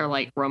stack of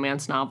like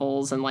romance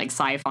novels and like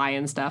sci-fi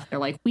and stuff. They're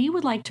like, we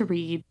would like to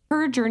read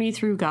Her Journey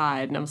Through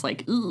God. And I was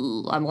like,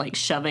 ooh, I'm like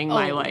shoving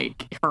my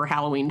like her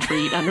Halloween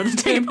treat under the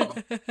table.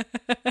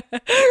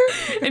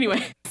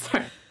 Anyway,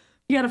 sorry.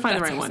 You got to find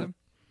the right one.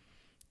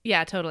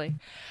 Yeah, totally.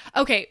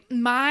 Okay.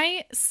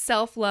 My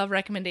self-love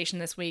recommendation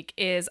this week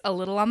is a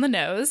little on the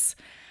nose.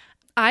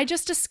 I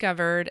just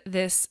discovered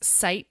this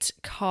site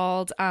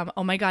called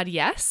Oh My God,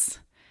 Yes.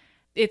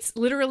 It's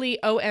literally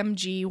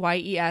omgyes.com.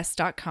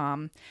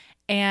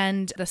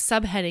 And the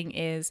subheading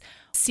is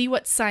See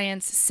What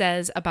Science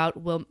Says About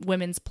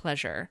Women's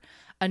Pleasure,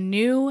 a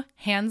new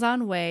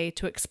hands-on way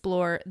to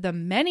explore the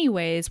many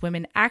ways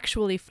women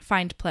actually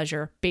find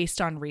pleasure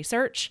based on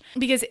research.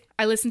 Because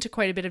I listen to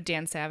quite a bit of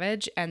Dan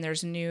Savage, and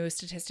there's new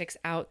statistics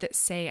out that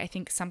say, I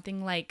think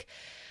something like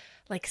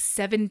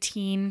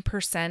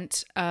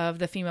 17% of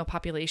the female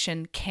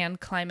population can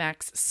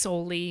climax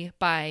solely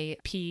by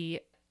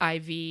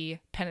PIV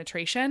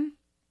penetration.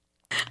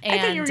 And, I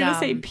thought you were going to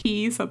say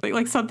pee,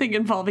 something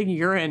involving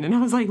urine. And I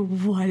was like,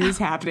 what is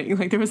happening?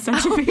 Like there was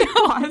such a big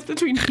pause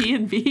between P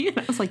and V. And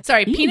I was like,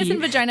 sorry, pee? Penis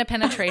and vagina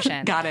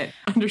penetration. Got it.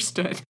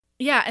 Understood.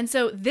 Yeah. And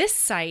so this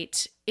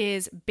site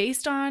is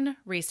based on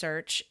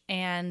research,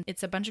 and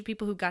it's a bunch of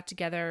people who got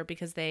together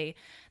because they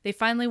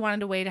finally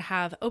wanted a way to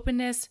have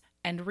openness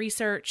and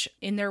research,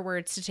 in their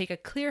words, to take a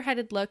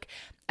clear-headed look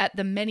at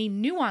the many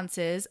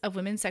nuances of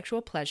women's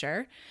sexual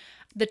pleasure.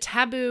 The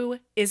taboo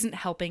isn't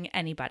helping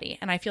anybody,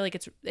 and I feel like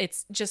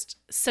it's just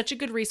such a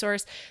good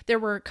resource. There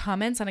were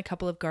comments on a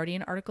couple of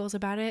Guardian articles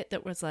about it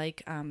that was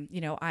like,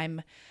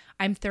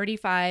 I'm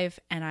 35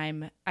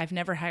 and I've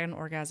never had an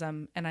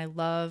orgasm, and I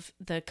love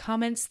the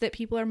comments that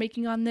people are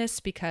making on this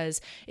because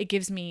it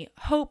gives me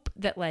hope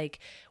that like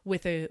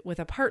with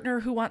a partner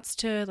who wants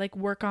to like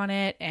work on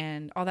it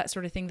and all that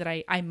sort of thing, that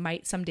I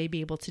might someday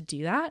be able to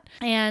do that.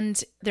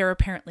 And there are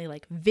apparently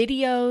like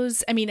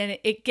videos. I mean, and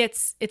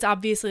it's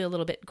obviously a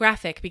little bit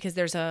graphic because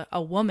there's a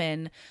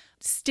woman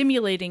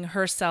stimulating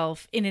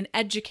herself in an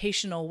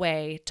educational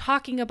way,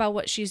 talking about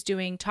what she's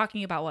doing,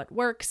 talking about what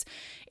works.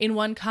 In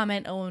one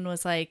comment, Owen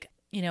was like,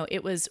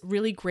 it was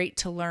really great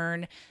to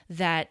learn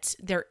that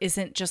there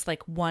isn't just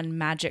like one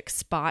magic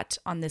spot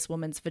on this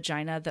woman's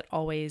vagina that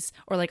always,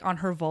 or like on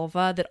her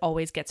vulva that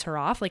always gets her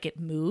off. Like it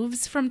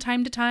moves from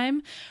time to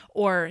time,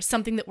 or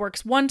something that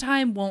works one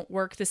time won't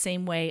work the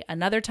same way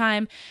another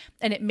time.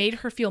 And it made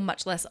her feel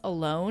much less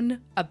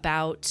alone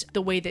about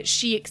the way that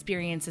she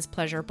experiences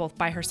pleasure, both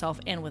by herself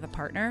and with a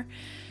partner.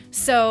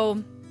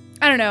 So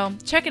I don't know,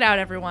 check it out,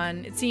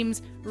 everyone. It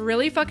seems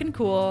really fucking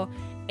cool.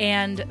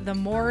 And the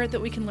more that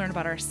we can learn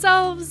about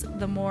ourselves,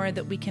 the more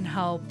that we can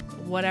help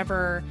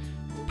whatever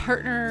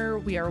partner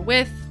we are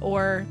with,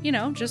 or,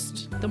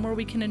 just the more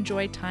we can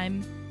enjoy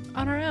time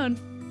on our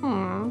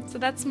own. So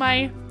that's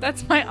my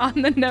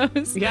on the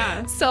nose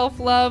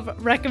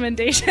self-love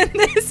recommendation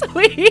this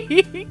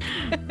week.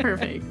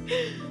 Perfect.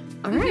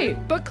 All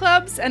right. Book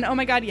clubs and Oh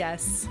My God,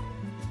 Yes.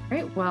 All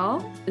right.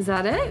 Well, is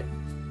that it?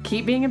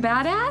 keep being a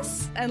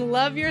badass. And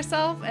love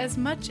yourself as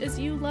much as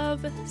you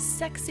love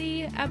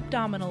sexy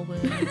abdominal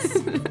wounds.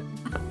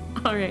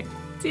 All right.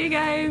 See you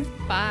guys.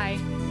 Bye.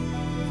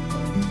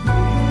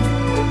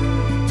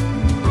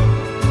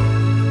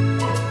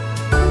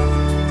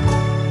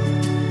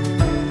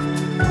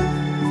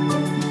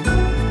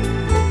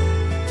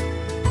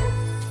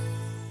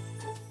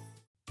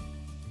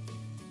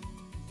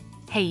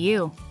 Hey,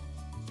 you.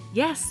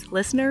 Yes,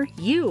 listener,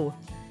 you.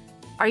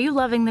 Are you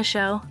loving the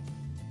show?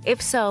 If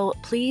so,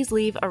 please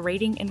leave a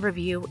rating and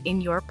review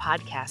in your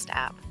podcast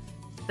app.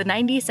 The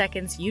 90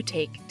 seconds you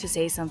take to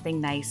say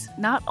something nice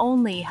not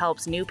only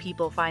helps new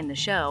people find the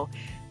show,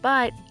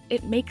 but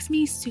it makes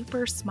me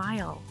super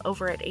smile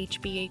over at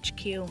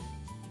HBHQ.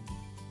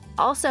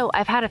 Also,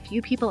 I've had a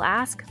few people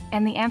ask,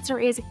 and the answer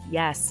is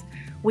yes.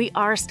 We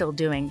are still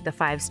doing the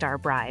 5-star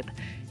bribe.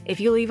 If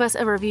you leave us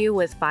a review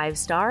with 5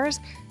 stars,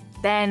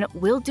 then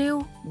we'll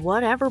do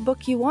whatever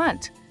book you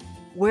want.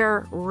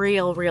 We're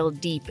real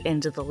deep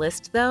into the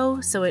list,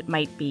 though, so it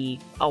might be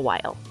a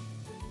while.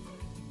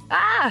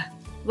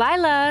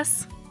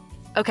 Lilas!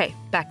 Okay,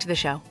 back to the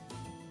show.